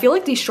 I feel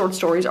like these short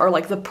stories are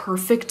like the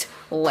perfect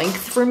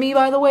length for me,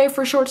 by the way,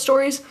 for short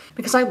stories,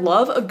 because I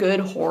love a good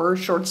horror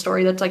short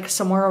story that's like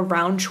somewhere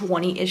around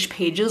 20-ish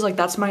pages. Like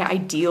that's my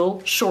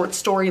ideal short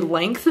story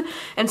length,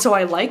 and so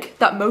I like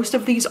that most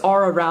of these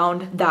are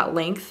around that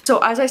length. So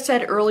as I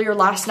said earlier,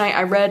 last night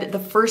I read the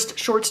first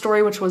short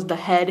story, which was The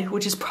Head,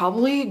 which is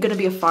probably gonna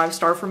be a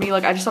 5-star for me.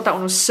 Like I just thought that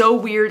one was so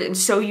weird and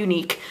so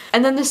unique.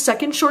 And then the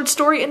second short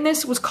story in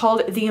this was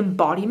called The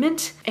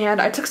Embodiment, and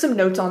I took some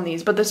notes on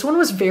these, but this one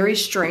was very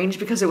strange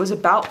because it was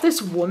about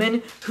this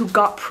woman who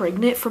got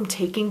pregnant from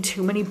taking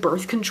too many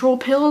birth control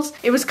pills.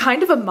 It was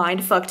kind of a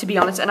mindfuck, to be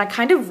honest, and I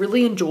kind of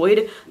really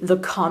enjoyed the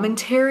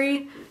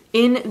commentary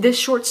in this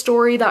short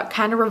story that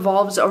kind of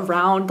revolves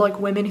around like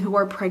women who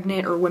are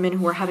pregnant or women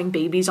who are having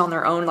babies on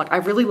their own. Like I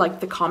really liked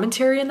the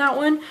commentary in that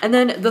one. And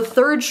then the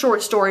third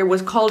short story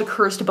was called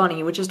Cursed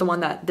Bunny, which is the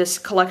one that this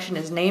collection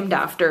is named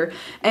after.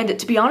 And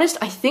to be honest,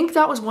 I think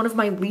that was one of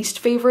my least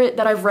favorite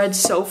that I've read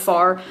so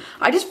far.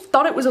 I just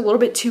thought it was a little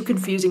bit too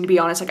confusing, to be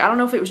honest. Like I don't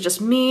know if it was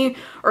just me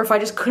or if I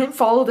just couldn't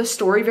follow the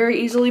story very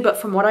easily, but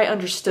from what I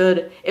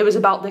understood, it was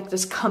about like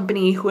this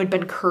company who had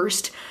been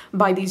cursed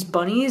by these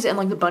bunnies, and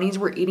like the bunnies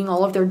were eating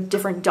all of their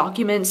different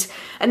documents,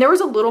 and there was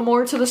a little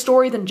more to the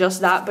story than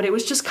just that, but it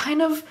was just kind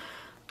of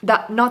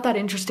not that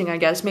interesting, I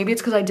guess. Maybe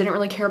it's because I didn't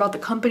really care about the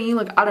company.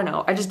 Like I don't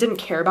know, I just didn't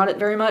care about it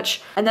very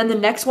much. And then the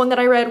next one that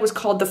I read was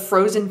called The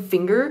Frozen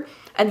Finger,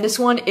 and this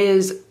one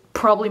is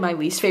probably my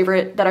least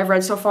favorite that I've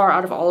read so far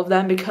out of all of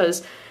them,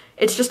 because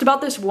it's just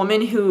about this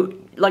woman who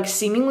like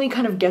seemingly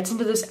kind of gets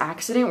into this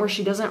accident where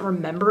she doesn't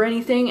remember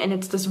anything, and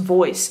it's this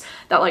voice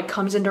that like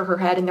comes into her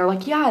head, and they're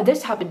like, yeah,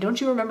 this happened, don't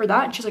you remember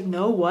that? And she's like,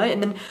 no, what?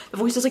 And then the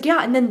voice is like,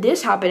 yeah, and then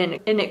this happened,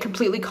 and it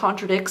completely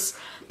contradicts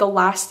the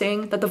last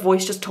thing that the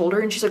voice just told her,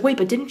 and she's like, wait,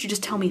 but didn't you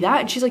just tell me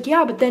that? And she's like,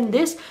 yeah, but then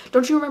this,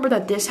 don't you remember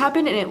that this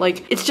happened? And it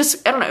like, it's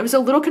just, I don't know, it was a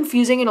little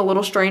confusing and a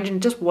little strange, and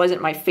it just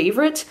wasn't my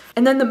favorite.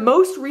 And then the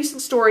most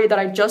recent story that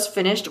I just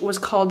finished was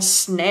called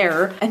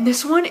Snare, and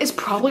this one is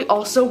probably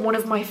also one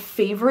of my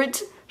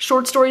favorite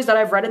short stories that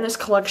I've read in this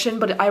collection,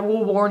 but I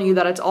will warn you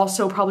that it's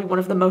also probably one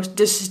of the most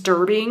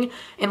disturbing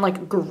and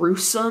like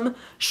gruesome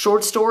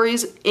short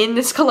stories in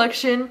this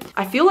collection.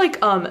 I feel like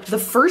the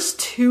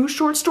first 2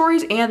 short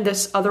stories and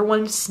this other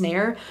one,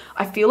 Snare,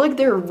 I feel like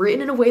they're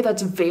written in a way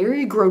that's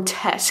very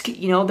grotesque,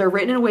 you know? They're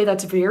written in a way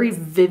that's very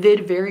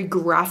vivid, very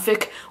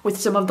graphic, with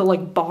some of the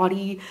like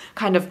body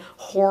kind of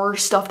horror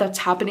stuff that's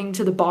happening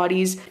to the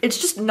bodies. It's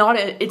just not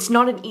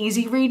an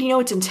easy read, you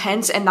know? It's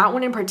intense, and that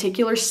one in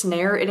particular,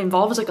 Snare, it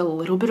involves like a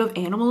little bit of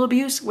animal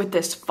abuse with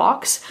this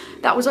fox.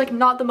 That was like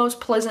not the most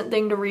pleasant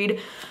thing to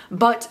read,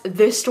 but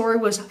this story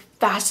was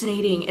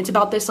fascinating. It's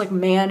about this like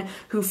man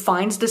who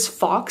finds this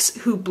fox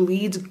who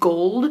bleeds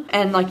gold,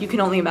 and like you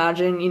can only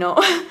imagine, you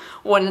know,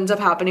 what ends up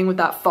happening with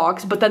that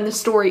fox. But then the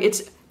story,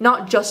 it's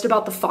not just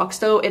about the fox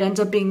though, it ends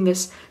up being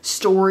this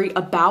story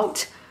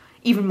about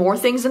even more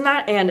things than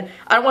that, and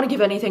I don't want to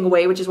give anything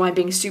away, which is why I'm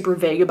being super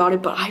vague about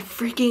it, but I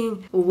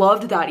freaking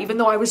loved that, even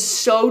though I was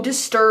so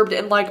disturbed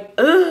and like,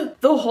 ugh,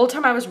 the whole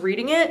time I was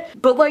reading it.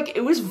 But like,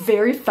 it was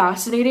very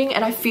fascinating,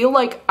 and I feel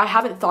like I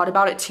haven't thought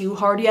about it too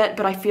hard yet,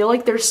 but I feel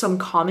like there's some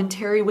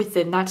commentary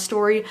within that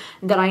story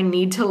that I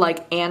need to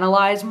like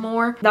analyze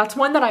more. That's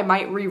one that I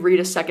might reread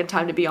a second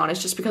time, to be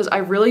honest, just because I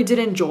really did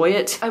enjoy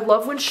it. I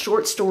love when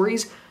short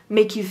stories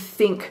make you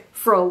think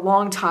for a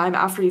long time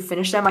after you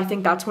finish them. I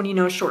think that's when you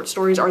know short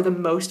stories are the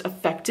most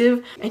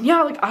effective. And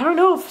yeah, like, I don't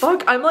know,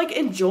 fuck, I'm like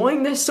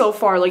enjoying this so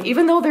far. Like,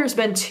 even though there's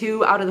been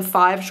 2 out of the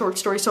 5 short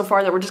stories so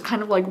far that were just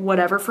kind of like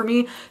whatever for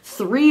me,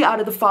 3 out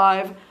of the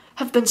 5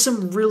 have been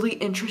some really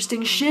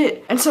interesting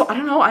shit. And so I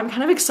don't know, I'm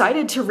kind of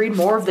excited to read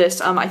more of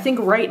this. I think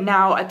right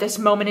now at this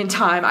moment in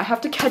time, I have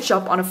to catch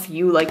up on a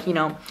few, like, you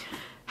know,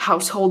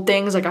 household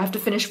things. Like I have to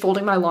finish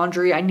folding my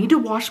laundry. I need to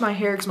wash my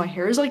hair because my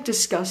hair is like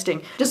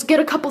disgusting. Just get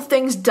a couple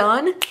things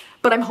done,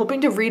 but I'm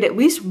hoping to read at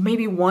least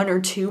maybe 1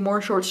 or 2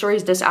 more short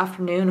stories this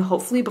afternoon,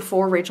 hopefully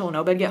before Rachel and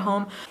Obed get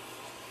home.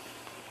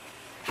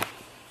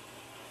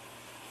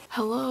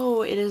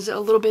 Hello, it is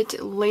a little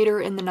bit later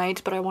in the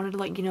night, but I wanted to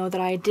let you know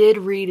that I did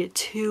read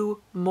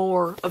 2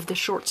 more of the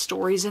short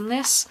stories in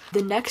this.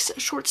 The next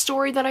short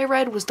story that I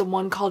read was the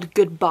one called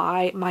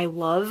Goodbye, My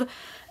Love,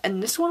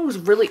 and this one was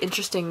really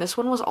interesting. This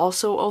one was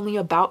also only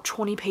about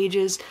 20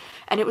 pages,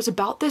 and it was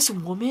about this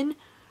woman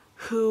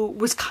who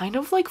was kind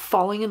of like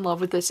falling in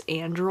love with this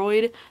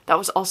android that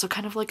was also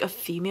kind of like a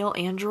female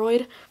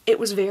android. It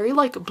was very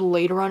like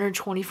Blade Runner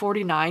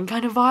 2049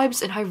 kind of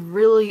vibes, and I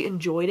really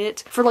enjoyed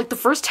it. For like the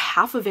first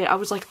half of it, I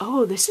was like,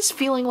 oh, this is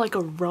feeling like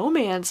a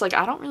romance. Like,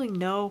 I don't really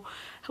know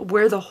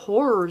where the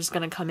horror is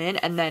gonna come in,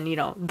 and then, you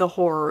know, the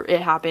horror,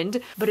 it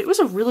happened. But it was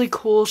a really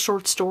cool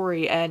short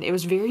story, and it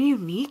was very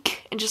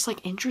unique and just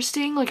like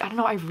interesting. Like, I don't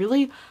know, I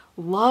really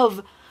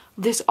love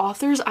this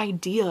author's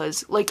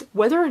ideas. Like,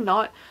 whether or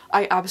not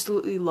I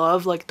absolutely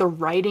love like the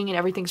writing and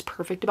everything's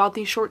perfect about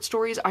these short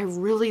stories, I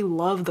really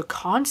love the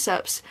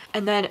concepts.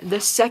 And then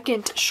the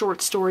second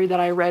short story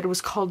that I read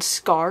was called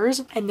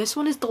Scars, and this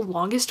one is the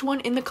longest one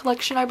in the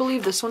collection, I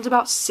believe. This one's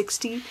about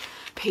 60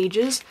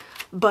 pages,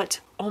 but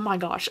oh my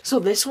gosh. So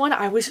this one,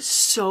 I was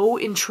so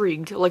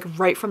intrigued like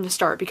right from the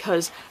start,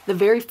 because the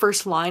very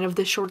first line of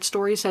this short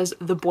story says,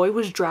 "The boy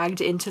was dragged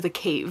into the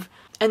cave."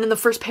 And then the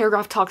first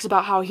paragraph talks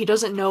about how he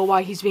doesn't know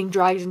why he's being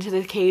dragged into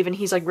the cave, and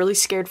he's like really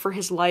scared for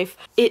his life.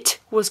 It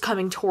was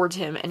coming towards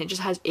him, and it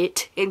just has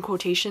 "it" in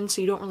quotation,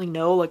 so you don't really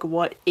know like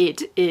what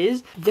it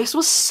is. This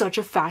was such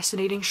a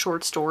fascinating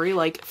short story.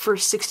 Like, for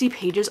 60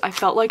 pages, I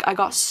felt like I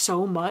got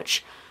so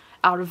much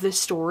out of this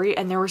story,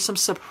 and there were some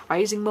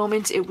surprising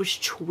moments. It was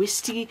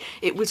twisty,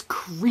 it was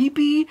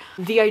creepy.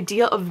 The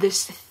idea of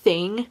this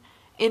thing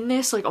in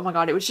this, like, oh my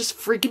god, it was just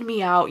freaking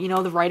me out. You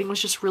know, the writing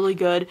was just really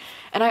good.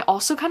 And I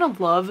also kind of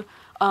love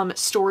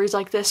stories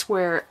like this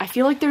where I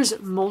feel like there's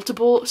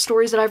multiple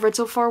stories that I've read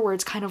so far where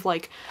it's kind of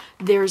like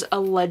there's a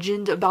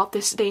legend about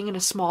this thing in a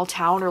small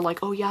town, or like,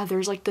 oh yeah,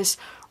 there's like this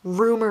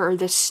rumor or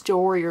this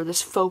story or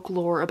this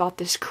folklore about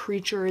this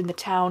creature in the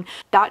town.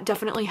 That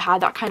definitely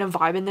had that kind of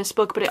vibe in this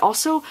book, but it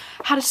also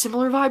had a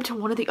similar vibe to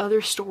one of the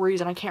other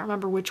stories, and I can't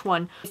remember which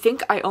one. I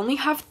think I only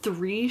have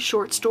 3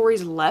 short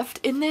stories left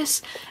in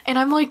this, and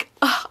I'm like,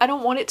 ugh, I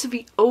don't want it to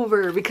be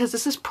over, because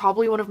this is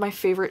probably one of my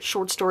favorite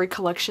short story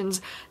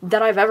collections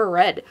that I've ever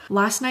read.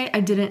 Last night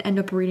I didn't end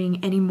up reading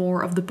any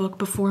more of the book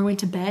before I went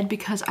to bed,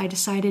 because I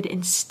decided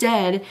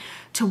instead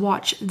to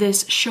watch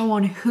this show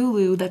on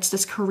Hulu that's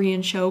this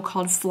Korean show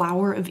called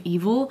Flower of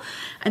Evil.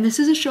 And this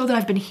is a show that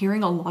I've been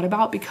hearing a lot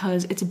about,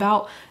 because it's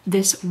about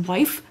this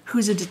wife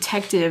who's a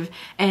detective,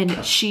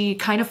 and she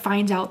kind of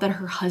finds out that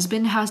her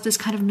husband has this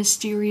kind of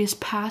mysterious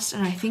past,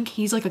 and I think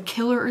he's like a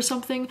killer or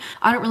something.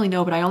 I don't really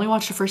know, but I only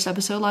watched the first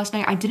episode last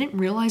night. I didn't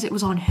realize it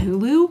was on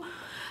Hulu,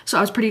 so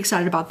I was pretty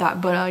excited about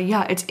that. But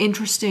yeah, it's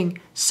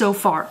interesting so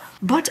far.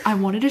 But I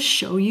wanted to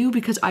show you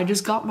because I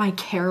just got my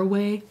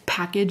Caraway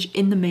package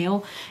in the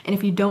mail. And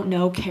if you don't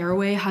know,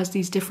 Caraway has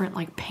these different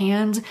like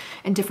pans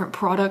and different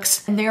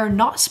products. And they are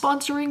not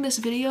sponsoring this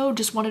video,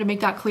 just wanted to make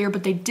that clear,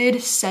 but they did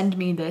send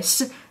me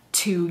this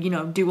to, you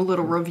know, do a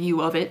little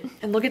review of it.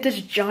 And look at this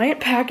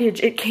giant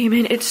package it came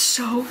in. It's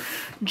so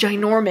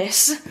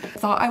ginormous. I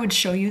thought I would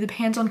show you the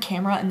pans on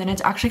camera, and then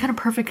it's actually kind of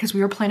perfect because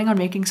we were planning on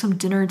making some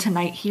dinner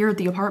tonight here at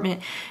the apartment,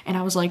 and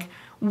I was like,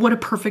 what a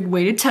perfect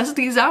way to test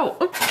these out.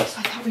 So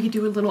I thought we could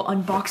do a little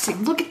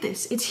unboxing. Look at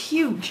this, it's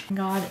huge.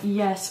 God,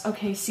 yes.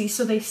 Okay, see,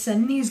 so they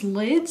send these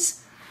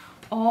lids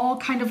all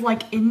kind of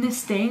like in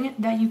this thing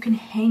that you can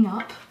hang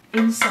up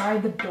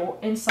inside the door,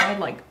 inside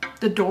like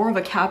the door of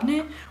a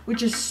cabinet,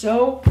 which is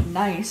so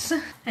nice.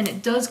 And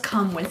it does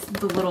come with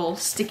the little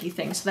sticky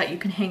thing so that you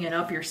can hang it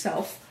up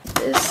yourself.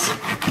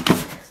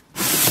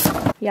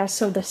 Yeah,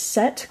 so the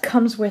set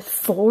comes with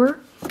 4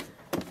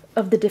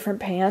 of the different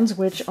pans,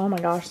 which, oh my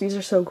gosh, these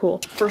are so cool.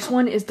 First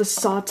one is the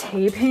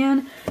saute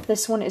pan.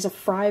 This one is a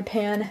fry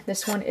pan.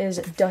 This one is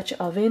Dutch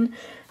oven.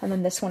 And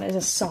then this one is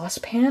a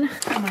saucepan.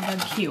 Oh my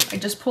god, cute. I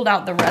just pulled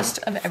out the rest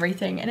of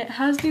everything, and it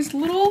has these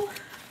little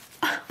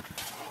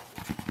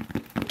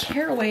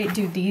Caraway.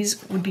 Dude,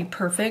 these would be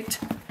perfect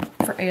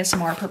for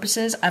ASMR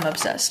purposes. I'm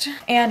obsessed.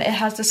 And it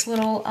has this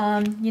little,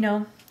 you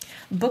know,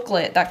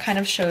 booklet that kind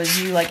of shows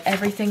you like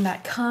everything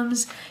that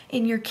comes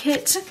in your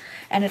kit.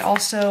 And it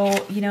also,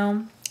 you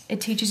know,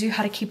 it teaches you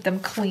how to keep them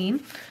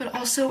clean. But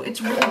also it's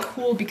really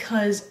cool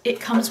because it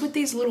comes with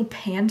these little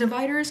pan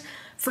dividers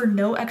for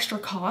no extra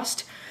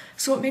cost.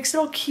 So it makes it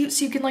all cute,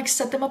 so you can like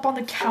set them up on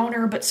the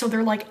counter, but so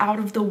they're like out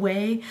of the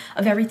way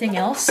of everything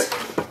else.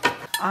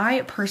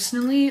 I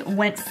personally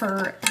went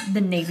for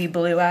the navy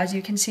blue, as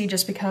you can see,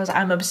 just because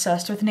I'm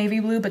obsessed with navy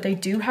blue, but they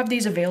do have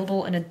these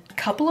available in a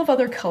couple of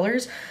other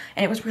colors,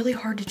 and it was really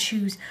hard to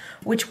choose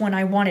which one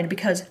I wanted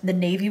because the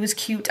navy was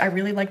cute. I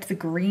really liked the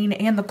green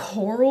and the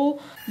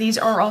coral. These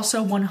are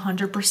also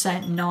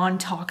 100%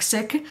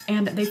 non-toxic,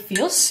 and they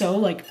feel so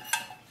like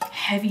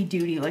heavy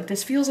duty. Like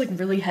this feels like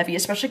really heavy,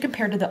 especially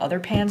compared to the other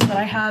pans that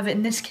I have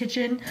in this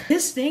kitchen.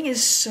 This thing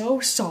is so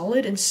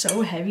solid and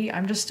so heavy.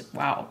 I'm just,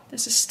 wow,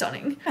 this is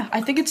stunning. Yeah,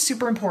 I think it's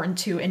super important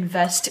to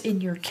invest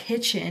in your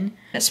kitchen,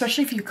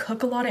 especially if you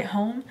cook a lot at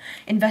home.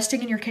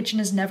 Investing in your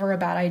kitchen is never a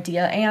bad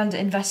idea, and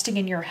investing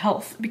in your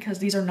health, because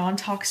these are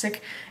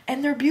non-toxic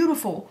and they're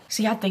beautiful.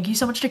 So yeah, thank you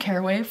so much to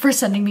Caraway for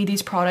sending me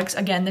these products.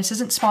 Again, this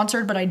isn't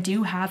sponsored, but I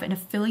do have an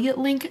affiliate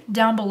link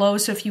down below.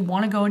 So if you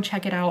want to go and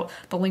check it out,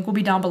 the link will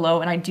be down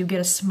below, and I do get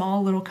a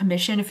small little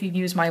commission if you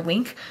use my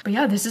link. But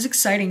yeah, this is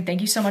exciting.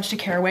 Thank you so much to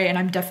Caraway, and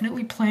I'm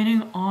definitely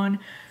planning on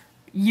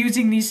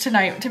using these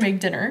tonight to make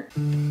dinner.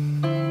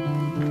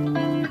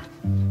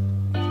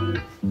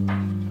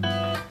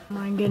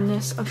 My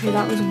goodness. Okay,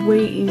 that was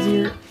way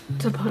easier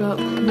to put up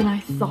than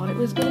I thought it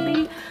was gonna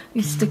be.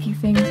 These sticky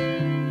things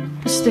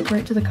stick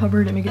right to the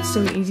cupboard and make it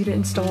so easy to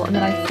install, and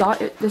then I thought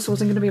this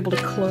wasn't gonna be able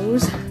to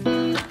close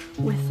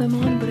with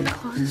them on, but it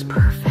closes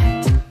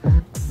perfect.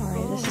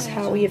 Alright, this is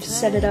how we have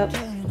set it up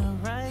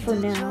for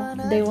now.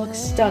 They look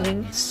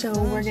stunning. So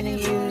we're gonna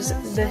use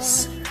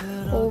this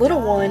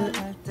little one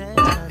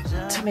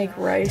to make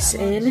rice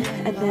in,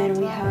 and then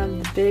we have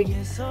the big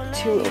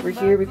two over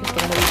here because we're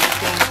gonna be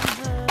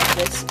making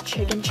this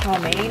chicken chow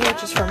mein,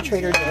 which is from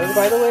Trader Joe's,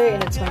 by the way,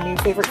 and it's my new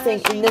favorite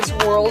thing in this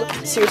world.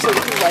 Seriously,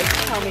 if you like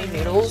chow mein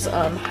noodles,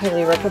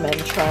 highly recommend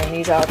trying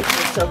these out because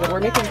they're so good. We're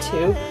making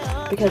two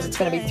because it's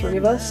gonna be 3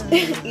 of us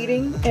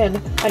eating,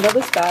 and I know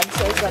this bag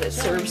says that it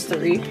serves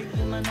 3,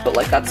 but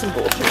like that's some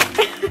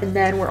bullshit. And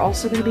then we're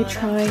also gonna be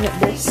trying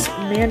this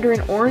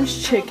Mandarin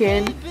orange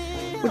chicken,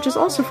 which is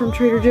also from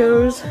Trader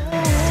Joe's.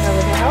 Now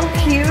look at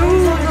how cute, the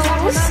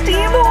little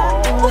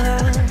steamboat.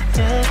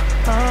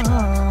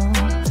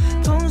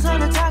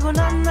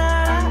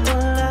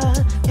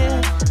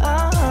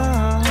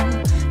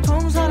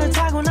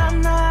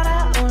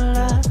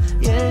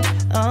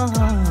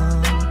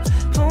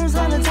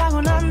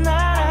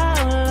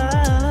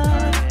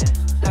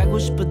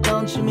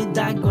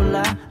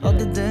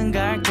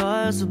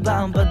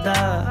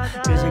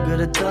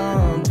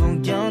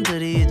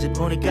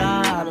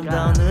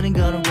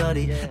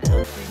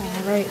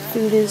 Alright,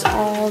 food is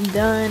all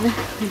done.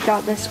 We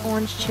got this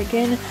orange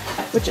chicken,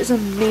 which is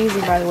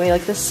amazing, by the way.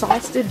 Like, the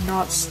sauce did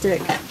not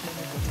stick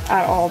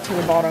at all to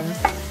the bottom.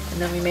 And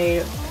then we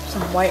made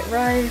some white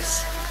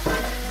rice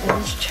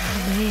and this chow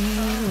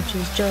mein, which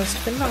is just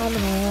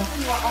phenomenal.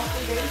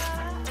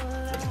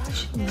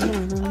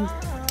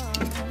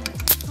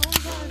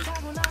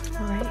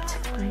 Alright,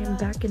 I am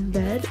back in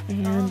bed,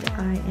 and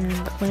I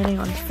am planning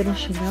on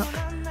finishing up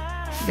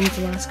these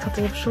last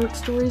couple of short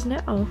stories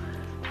now.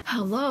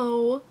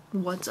 Hello,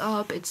 what's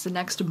up? It's the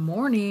next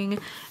morning,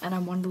 and I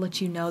wanted to let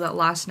you know that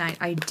last night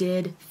I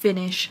did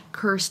finish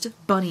Cursed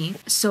Bunny.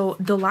 So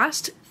the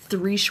last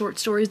 3 short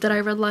stories that I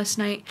read last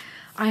night,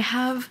 I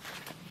have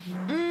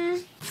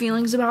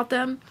feelings about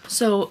them.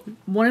 So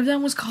one of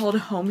them was called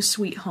Home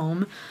Sweet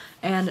Home,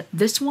 and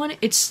this one,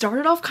 it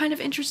started off kind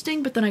of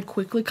interesting, but then I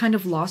quickly kind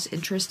of lost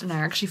interest, and I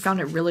actually found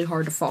it really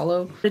hard to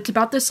follow. It's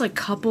about this like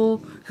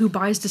couple who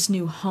buys this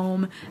new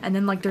home, and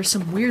then like there's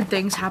some weird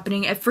things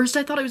happening. At first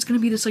I thought it was gonna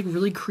be this like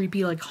really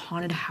creepy like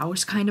haunted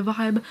house kind of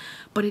vibe,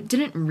 but it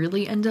didn't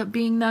really end up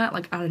being that.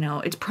 Like, I don't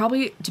know, it's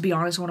probably, to be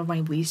honest, one of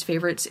my least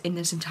favorites in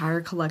this entire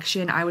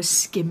collection. I was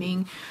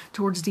skimming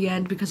towards the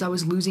end because I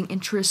was losing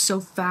interest so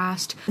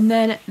fast. And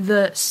then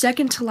the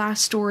second to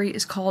last story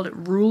is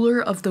called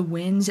Ruler of the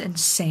Winds and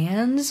Sands.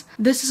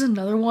 This is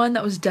another one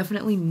that was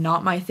definitely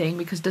not my thing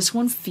because this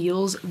one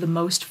feels the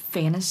most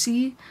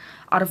fantasy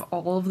out of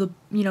all of the,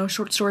 you know,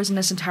 short stories in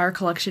this entire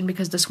collection,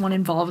 because this one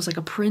involves like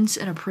a prince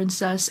and a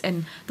princess,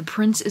 and the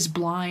prince is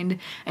blind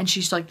and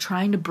she's like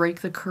trying to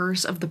break the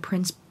curse of the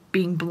prince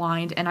being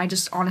blind, and I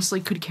just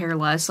honestly could care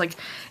less. Like,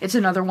 it's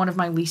another one of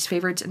my least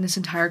favorites in this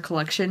entire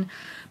collection.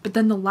 But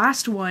then the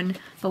last one,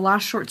 the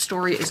last short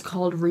story, is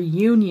called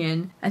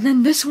Reunion, and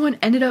then this one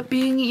ended up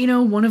being, you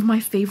know, one of my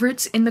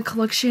favorites in the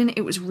collection.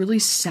 It was really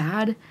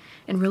sad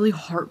and really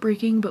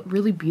heartbreaking, but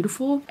really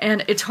beautiful.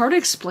 And it's hard to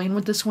explain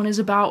what this one is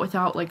about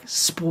without like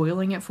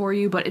spoiling it for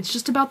you, but it's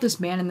just about this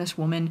man and this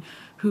woman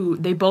who,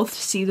 they both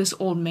see this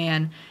old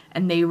man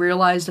and they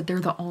realize that they're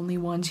the only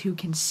ones who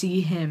can see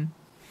him.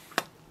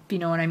 You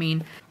know what I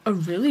mean? A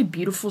really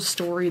beautiful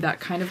story that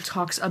kind of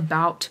talks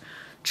about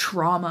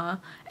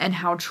trauma and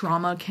how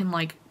trauma can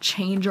like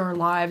change our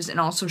lives and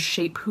also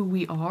shape who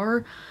we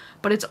are,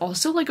 but it's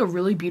also like a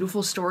really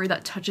beautiful story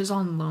that touches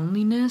on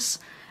loneliness,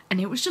 and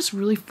it was just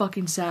really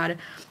fucking sad.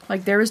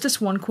 Like, there was this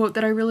one quote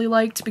that I really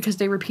liked because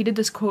they repeated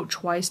this quote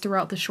twice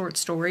throughout the short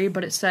story,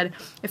 but it said,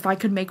 "If I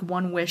could make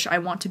one wish, I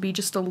want to be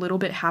just a little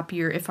bit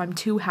happier. If I'm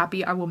too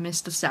happy, I will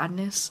miss the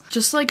sadness."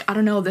 Just like, I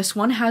don't know, this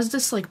one has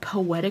this like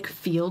poetic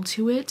feel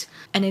to it,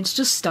 and it's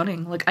just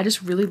stunning. Like, I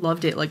just really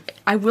loved it. Like,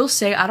 I will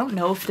say, I don't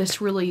know if this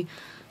really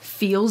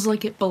feels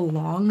like it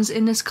belongs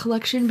in this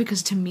collection,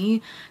 because to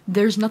me,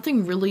 there's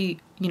nothing really,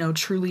 you know,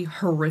 truly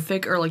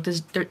horrific, or like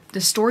this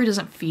story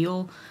doesn't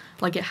feel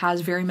like it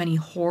has very many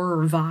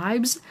horror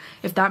vibes,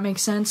 if that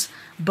makes sense,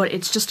 but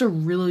it's just a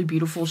really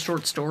beautiful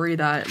short story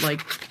that,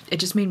 like, it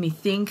just made me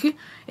think.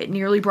 It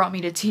nearly brought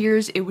me to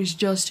tears. It was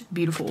just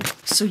beautiful.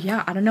 So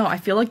yeah, I don't know, I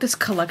feel like this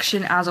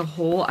collection as a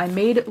whole, I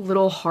made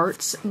little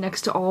hearts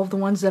next to all of the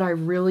ones that I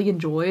really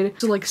enjoyed.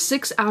 So like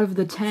 6 out of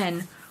the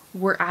 10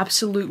 were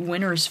absolute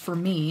winners for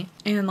me.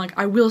 And like,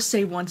 I will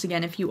say once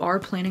again, if you are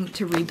planning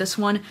to read this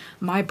one,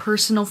 my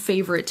personal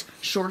favorite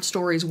short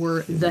stories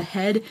were The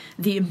Head,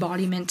 The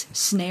Embodiment,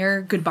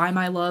 Snare, Goodbye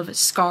My Love,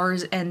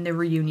 Scars, and The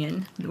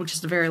Reunion, which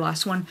is the very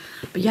last one.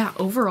 But yeah,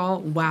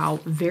 overall, wow,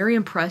 very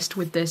impressed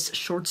with this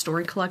short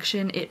story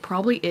collection. It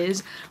probably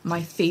is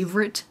my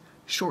favorite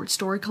short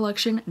story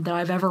collection that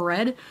I've ever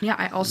read. Yeah,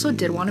 I also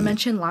did want to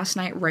mention last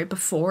night right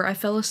before I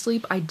fell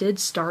asleep, I did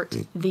start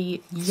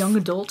the young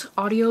adult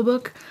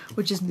audiobook,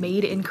 which is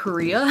made in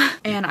Korea,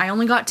 and I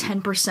only got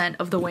 10%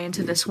 of the way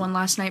into this one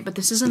last night, but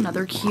this is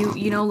another cute,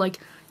 you know, like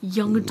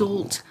young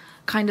adult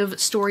kind of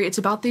story. It's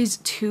about these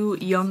 2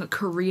 young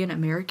Korean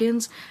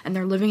Americans, and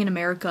they're living in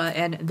America,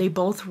 and they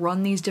both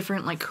run these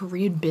different like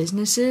Korean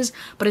businesses,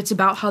 but it's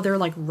about how they're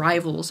like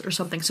rivals or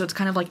something, so it's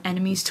kind of like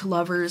enemies to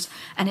lovers,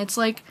 and it's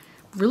like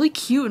really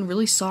cute and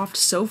really soft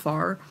so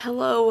far.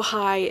 Hello,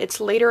 hi, it's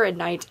later at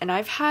night and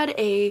I've had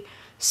a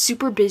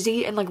super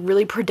busy and like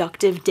really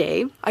productive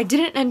day. I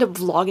didn't end up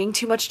vlogging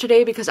too much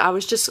today because I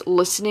was just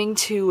listening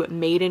to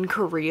Made in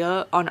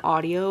Korea on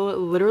audio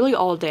literally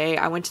all day.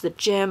 I went to the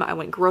gym, I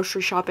went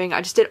grocery shopping,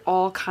 I just did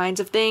all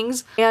kinds of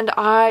things, and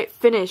I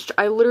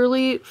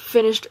literally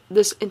finished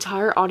this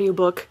entire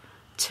audiobook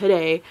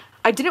today.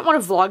 I didn't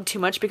want to vlog too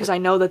much because I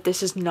know that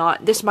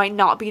this might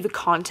not be the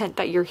content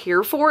that you're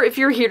here for if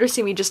you're here to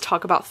see me just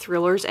talk about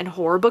thrillers and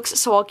horror books,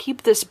 so I'll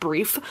keep this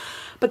brief.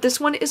 But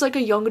this one is like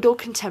a young adult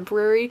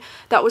contemporary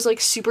that was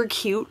like super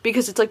cute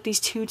because it's like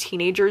these 2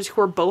 teenagers who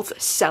are both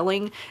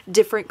selling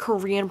different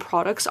Korean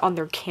products on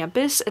their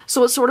campus.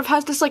 So it sort of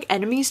has this like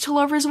enemies to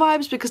lovers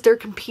vibes because they're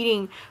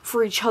competing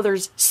for each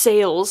other's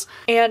sales.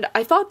 And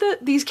I thought that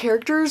these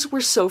characters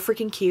were so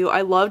freaking cute. I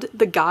loved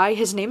the guy.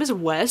 His name is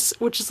Wes,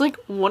 which is like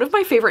one of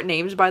my favorite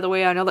names, by the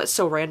way. I know that's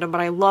so random,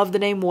 but I love the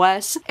name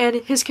Wes. And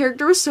his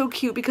character was so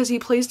cute because he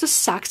plays the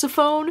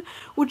saxophone,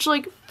 which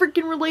like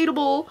freaking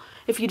relatable.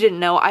 If you didn't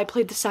know, I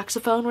played the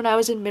saxophone when I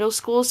was in middle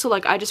school, so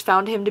like I just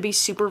found him to be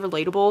super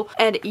relatable.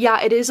 And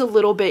yeah, it is a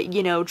little bit,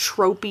 you know,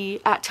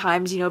 tropey at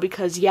times, you know,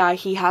 because yeah,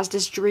 he has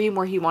this dream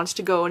where he wants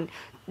to go and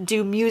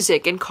do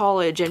music in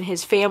college, and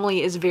his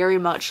family is very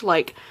much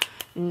like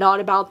not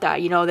about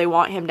that, you know. They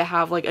want him to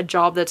have like a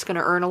job that's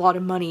gonna earn a lot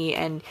of money,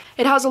 and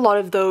it has a lot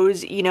of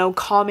those, you know,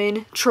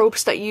 common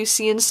tropes that you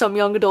see in some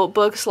young adult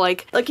books,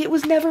 like it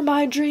was never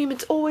my dream,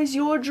 it's always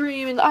your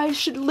dream, and I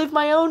should live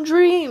my own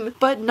dream.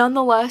 But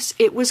nonetheless,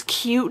 it was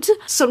cute.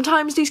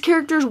 Sometimes these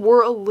characters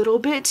were a little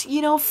bit,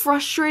 you know,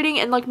 frustrating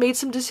and like made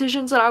some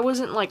decisions that I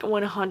wasn't like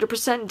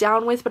 100%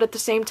 down with, but at the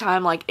same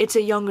time, like, it's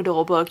a young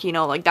adult book, you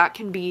know, like that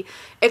can be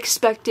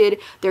expected.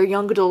 They're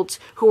young adults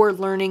who are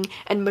learning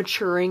and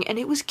maturing, and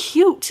it was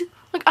cute.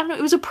 Like, I don't know,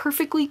 it was a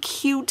perfectly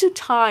cute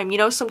time, you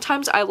know.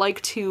 Sometimes I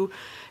like to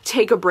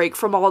take a break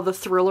from all the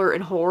thriller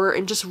and horror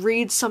and just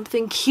read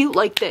something cute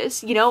like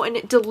this, you know, and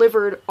it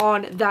delivered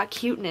on that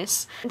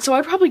cuteness. And so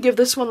I'd probably give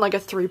this one like a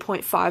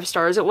 3.5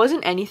 stars. It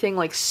wasn't anything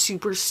like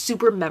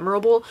super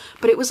memorable,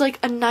 but it was like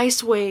a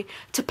nice way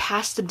to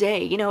pass the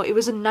day, you know. It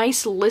was a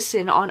nice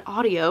listen on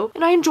audio,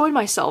 and I enjoyed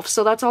myself,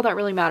 so that's all that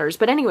really matters.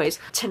 But anyways,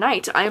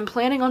 tonight I am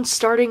planning on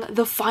starting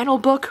the final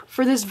book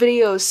for this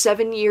video,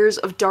 7 Years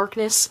of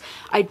Darkness.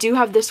 I do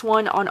have this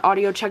one on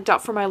audio checked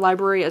out for my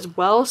library as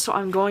well, so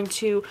I'm going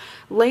to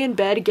lay in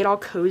bed, get all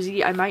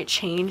cozy, I might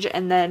change,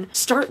 and then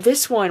start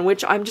this one,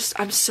 which I'm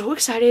so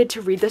excited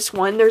to read this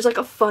one. There's like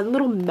a fun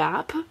little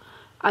map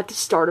at the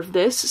start of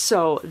this,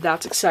 so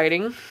that's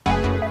exciting.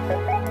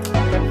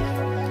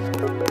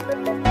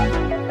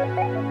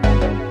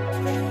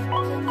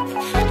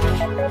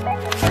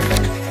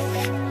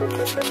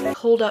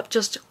 Hold up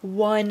just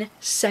 1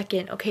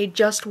 second, okay,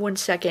 just 1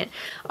 second.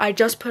 I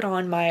just put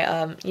on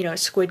my, you know,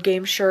 Squid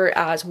Game shirt,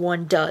 as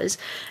one does,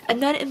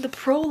 and then in the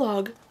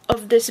prologue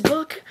of this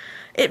book,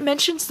 it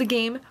mentions the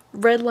game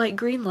Red Light,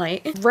 Green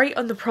Light. Right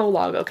on the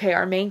prologue, okay,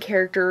 our main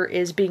character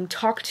is being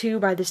talked to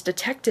by this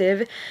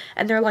detective,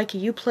 and they're like,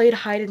 you played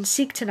hide and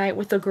seek tonight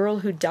with the girl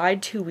who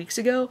died 2 weeks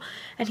ago,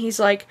 and he's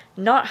like,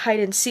 not hide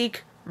and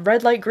seek,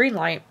 red light, green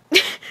light.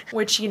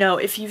 Which, you know,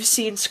 if you've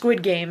seen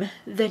Squid Game,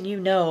 then you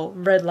know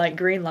red light,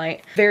 green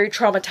light. Very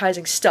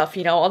traumatizing stuff,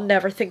 you know, I'll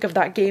never think of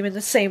that game in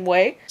the same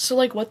way. So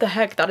like, what the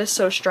heck, that is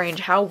so strange,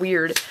 how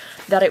weird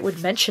that it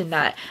would mention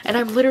that. And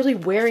I'm literally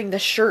wearing the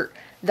shirt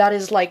that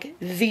is like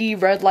the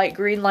red light,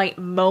 green light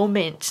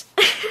moment.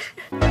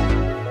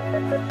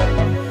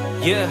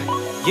 Yeah,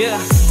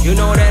 you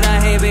know that I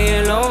hate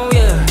being alone,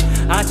 yeah.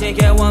 아침에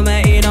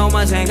오면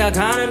이놈만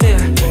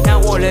생각하는데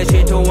난 원래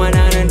질투만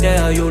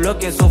하는데 You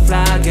looking so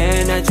fly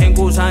again 난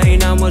친구 사이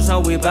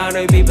남아서 We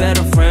better be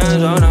better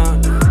friends, oh no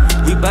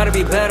We better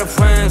be better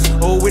friends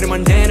Oh,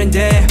 이러면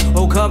되는데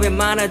Oh, 겁이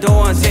많아도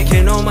I'm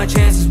taking all my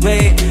chances,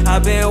 babe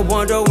I've been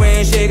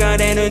wondering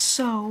시간에는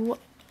So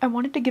I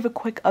wanted to give a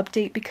quick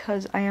update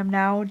because I am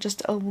now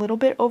just a little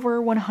bit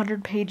over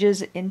 100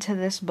 pages into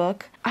this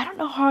book. I don't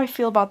know how I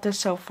feel about this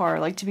so far.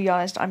 Like, to be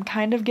honest, I'm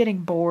kind of getting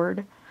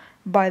bored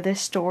by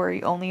this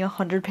story only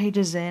 100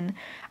 pages in.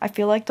 I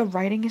feel like the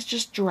writing is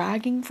just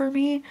dragging for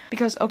me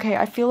because, okay,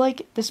 I feel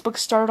like this book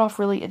started off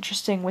really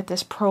interesting with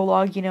this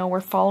prologue. You know, we're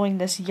following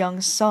this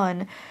young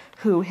son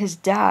who his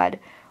dad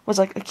was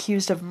like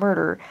accused of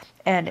murder,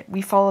 and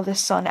we follow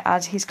this son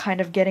as he's kind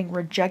of getting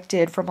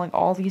rejected from like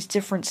all these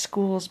different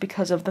schools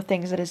because of the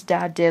things that his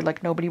dad did.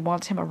 Like, nobody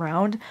wants him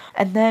around.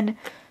 And then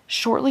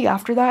shortly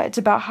after that, it's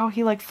about how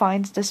he like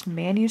finds this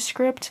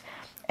manuscript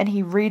and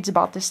he reads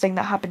about this thing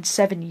that happened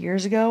 7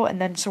 years ago,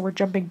 and then so we're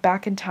jumping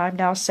back in time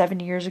now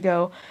 7 years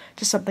ago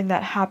to something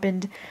that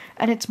happened,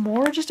 and it's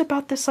more just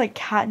about this like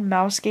cat and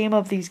mouse game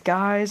of these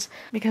guys,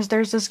 because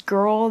there's this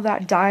girl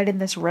that died in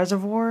this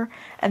reservoir,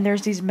 and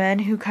there's these men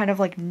who kind of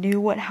like knew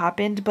what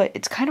happened, but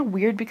it's kind of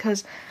weird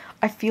because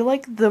I feel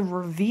like the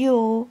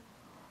reveal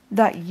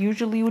that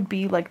usually would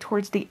be like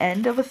towards the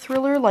end of a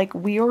thriller, like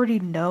we already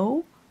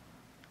know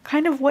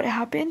kind of what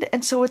happened,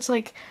 and so it's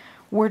like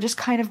we're just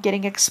kind of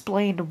getting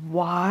explained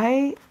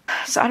why.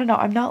 So I don't know,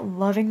 I'm not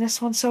loving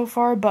this one so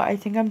far, but I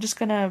think I'm just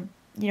gonna,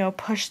 you know,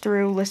 push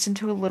through, listen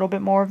to a little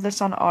bit more of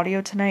this on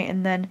audio tonight,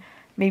 and then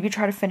maybe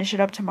try to finish it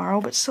up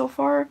tomorrow. But so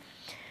far,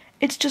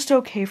 it's just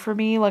okay for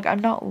me. Like, I'm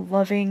not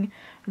loving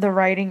the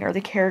writing or the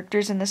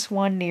characters in this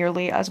one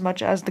nearly as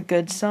much as The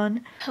Good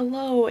Son.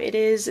 Hello, it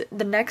is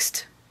the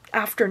next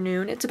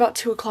afternoon. It's about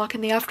 2 o'clock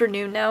in the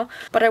afternoon now,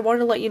 but I wanted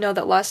to let you know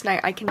that last night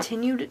I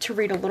continued to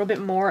read a little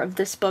bit more of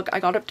this book. I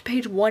got up to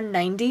page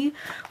 190,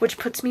 which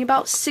puts me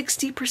about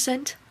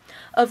 60%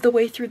 of the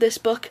way through this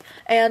book,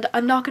 and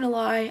I'm not gonna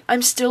lie,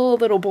 I'm still a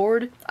little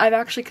bored. I've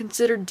actually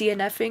considered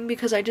DNFing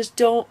because I just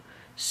don't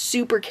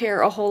super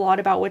care a whole lot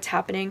about what's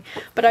happening,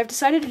 but I've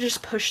decided to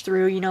just push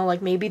through, you know,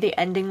 like maybe the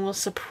ending will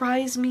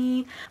surprise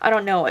me. I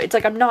don't know, it's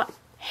like I'm not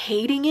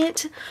hating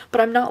it,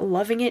 but I'm not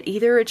loving it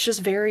either. It's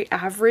just very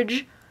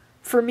average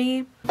for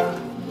me.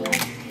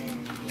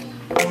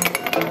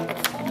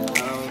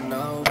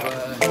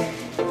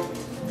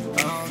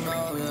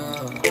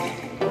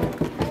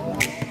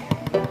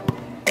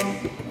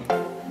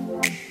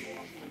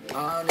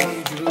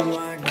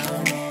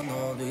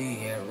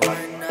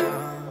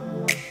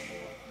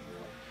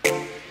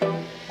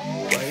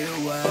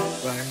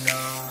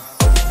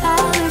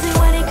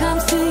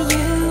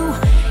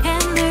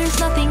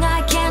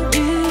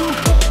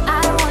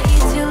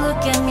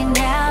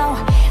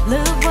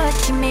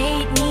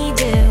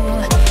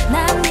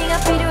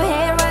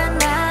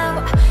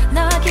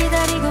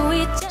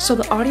 So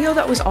the audio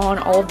that was on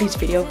all of these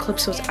video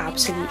clips was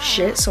absolute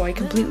shit, so I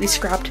completely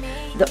scrapped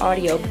the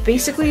audio. But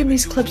basically in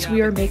these clips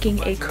we are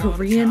making a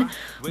Korean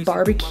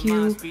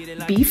barbecue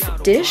beef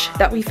dish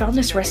that we found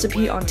this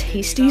recipe on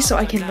Tasty, so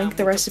I can link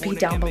the recipe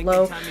down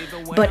below.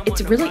 But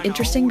it's really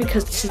interesting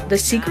because the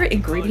secret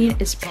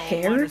ingredient is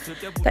pear,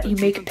 that you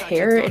make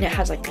pear, and it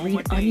has like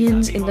green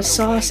onions in the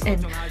sauce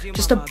and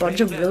just a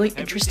bunch of really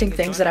interesting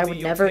things that I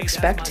would never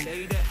expect,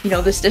 you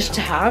know, this dish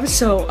to have.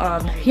 So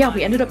yeah,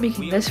 we ended up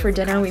making this for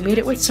dinner. We made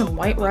it with some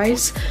white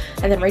rice,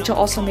 and then Rachel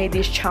also made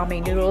these chow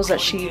mein noodles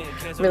that she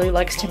really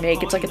likes to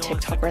make. It's like a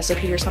TikTok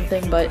recipe or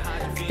something, but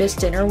this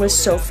dinner was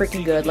so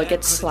freaking good. Like,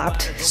 it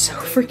slapped so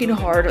freaking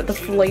hard. The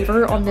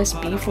flavor on this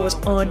beef was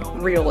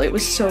unreal. It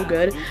was so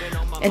good,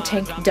 and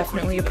Tank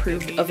definitely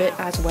approved of it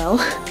as well.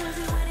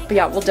 But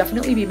yeah, we'll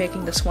definitely be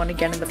making this one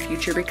again in the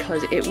future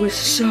because it was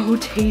so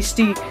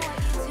tasty.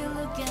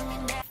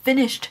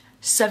 Finished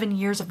 7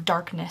 Years of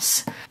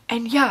Darkness,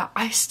 and yeah,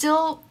 I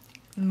still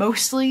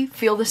mostly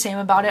feel the same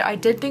about it. I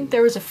did think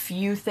there was a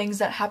few things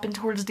that happened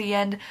towards the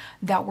end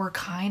that were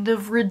kind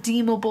of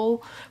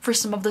redeemable for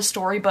some of the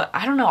story, but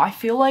I don't know, I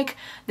feel like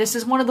this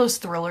is one of those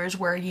thrillers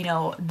where, you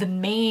know, the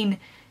main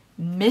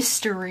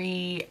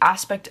mystery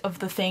aspect of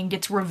the thing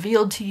gets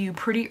revealed to you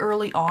pretty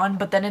early on,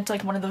 but then it's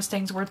like one of those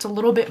things where it's a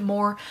little bit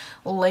more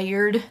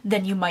layered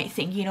than you might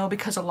think, you know,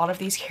 because a lot of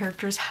these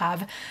characters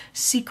have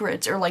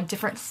secrets or like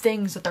different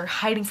things that they're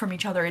hiding from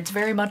each other. It's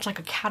very much like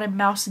a cat and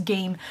mouse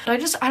game.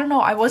 But I don't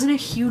know, I wasn't a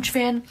huge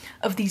fan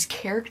of these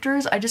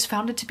characters. I just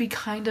found it to be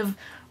kind of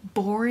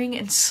boring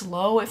and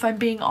slow, if I'm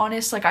being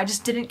honest. Like, I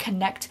just didn't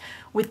connect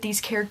with these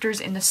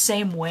characters in the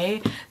same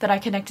way that I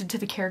connected to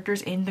the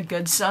characters in The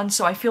Good Son.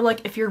 So I feel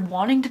like if you're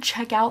wanting to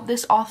check out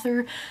this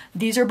author,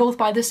 these are both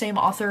by the same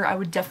author, I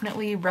would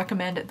definitely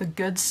recommend The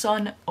Good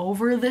Son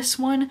over this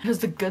one, because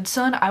The Good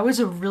Son, I was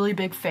a really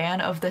big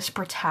fan of this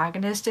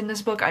protagonist in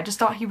this book. I just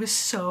thought he was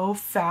so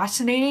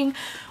fascinating,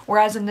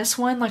 whereas in this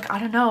one, like, I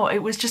don't know,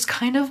 it was just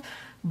kind of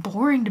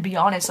boring, to be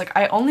honest. Like,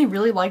 I only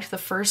really liked the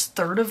first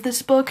third of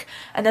this book,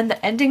 and then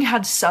the ending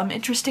had some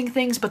interesting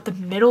things, but the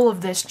middle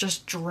of this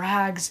just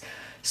drags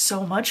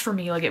so much for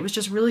me. Like, it was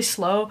just really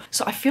slow.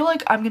 So I feel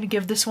like I'm gonna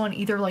give this one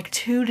either like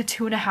 2 to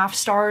 2.5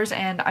 stars,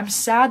 and I'm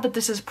sad that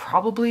this is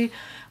probably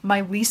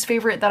my least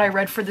favorite that I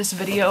read for this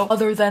video,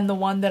 other than the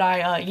one that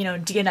I, you know,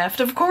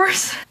 DNF'd, of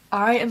course.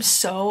 I am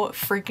so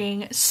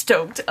freaking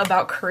stoked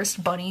about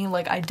Cursed Bunny.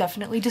 Like, I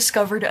definitely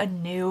discovered a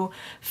new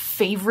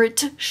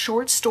favorite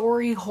short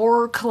story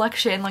horror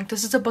collection. Like,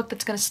 this is a book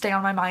that's gonna stay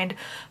on my mind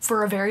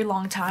for a very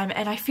long time,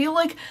 and I feel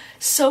like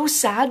so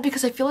sad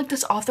because I feel like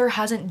this author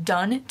hasn't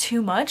done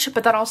too much,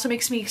 but that also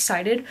makes me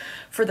excited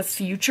for the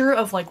future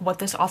of like what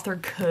this author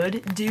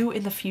could do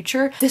in the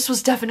future. This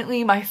was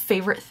definitely my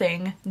favorite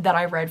thing that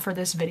I read for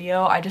this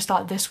video. I just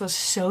thought this was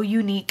so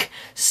unique,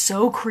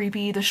 so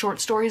creepy. The short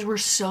stories were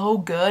so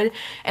good.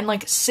 And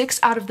like 6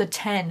 out of the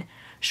 10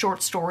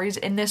 short stories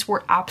in this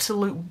were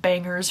absolute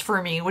bangers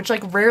for me, which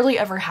like rarely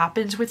ever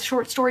happens with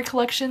short story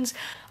collections.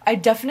 I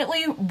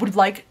definitely would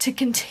like to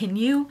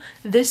continue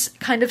this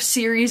kind of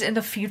series in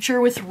the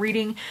future with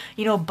reading,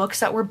 you know,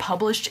 books that were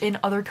published in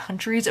other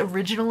countries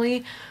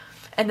originally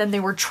and then they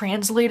were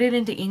translated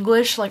into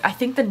English. Like, I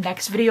think the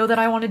next video that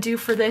I want to do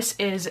for this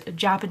is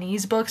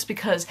Japanese books,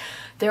 because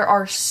there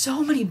are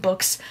so many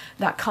books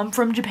that come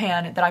from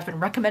Japan that I've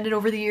been recommended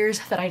over the years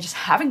that I just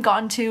haven't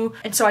gotten to,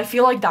 and so I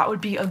feel like that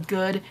would be a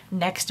good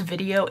next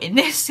video in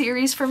this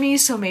series for me,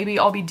 so maybe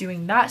I'll be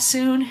doing that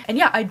soon. And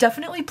yeah, I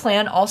definitely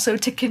plan also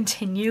to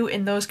continue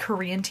in those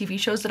Korean TV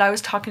shows that I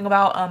was talking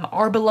about,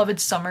 Our Beloved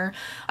Summer.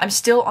 I'm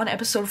still on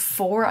episode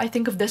 4, I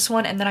think, of this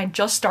one, and then I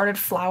just started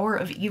Flower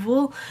of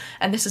Evil,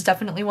 and this is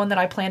definitely one that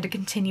I plan to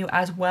continue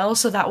as well,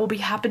 so that will be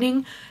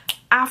happening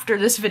after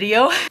this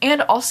video.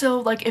 And also,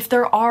 like, if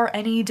there are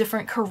any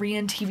different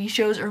Korean TV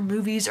shows or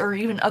movies or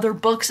even other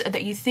books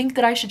that you think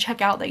that I should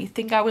check out, that you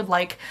think I would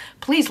like,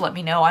 please let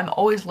me know. I'm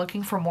always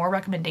looking for more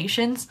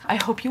recommendations. I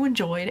hope you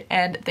enjoyed,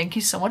 and thank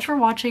you so much for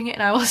watching,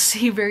 and I will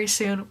see you very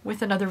soon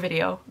with another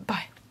video.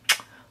 Bye.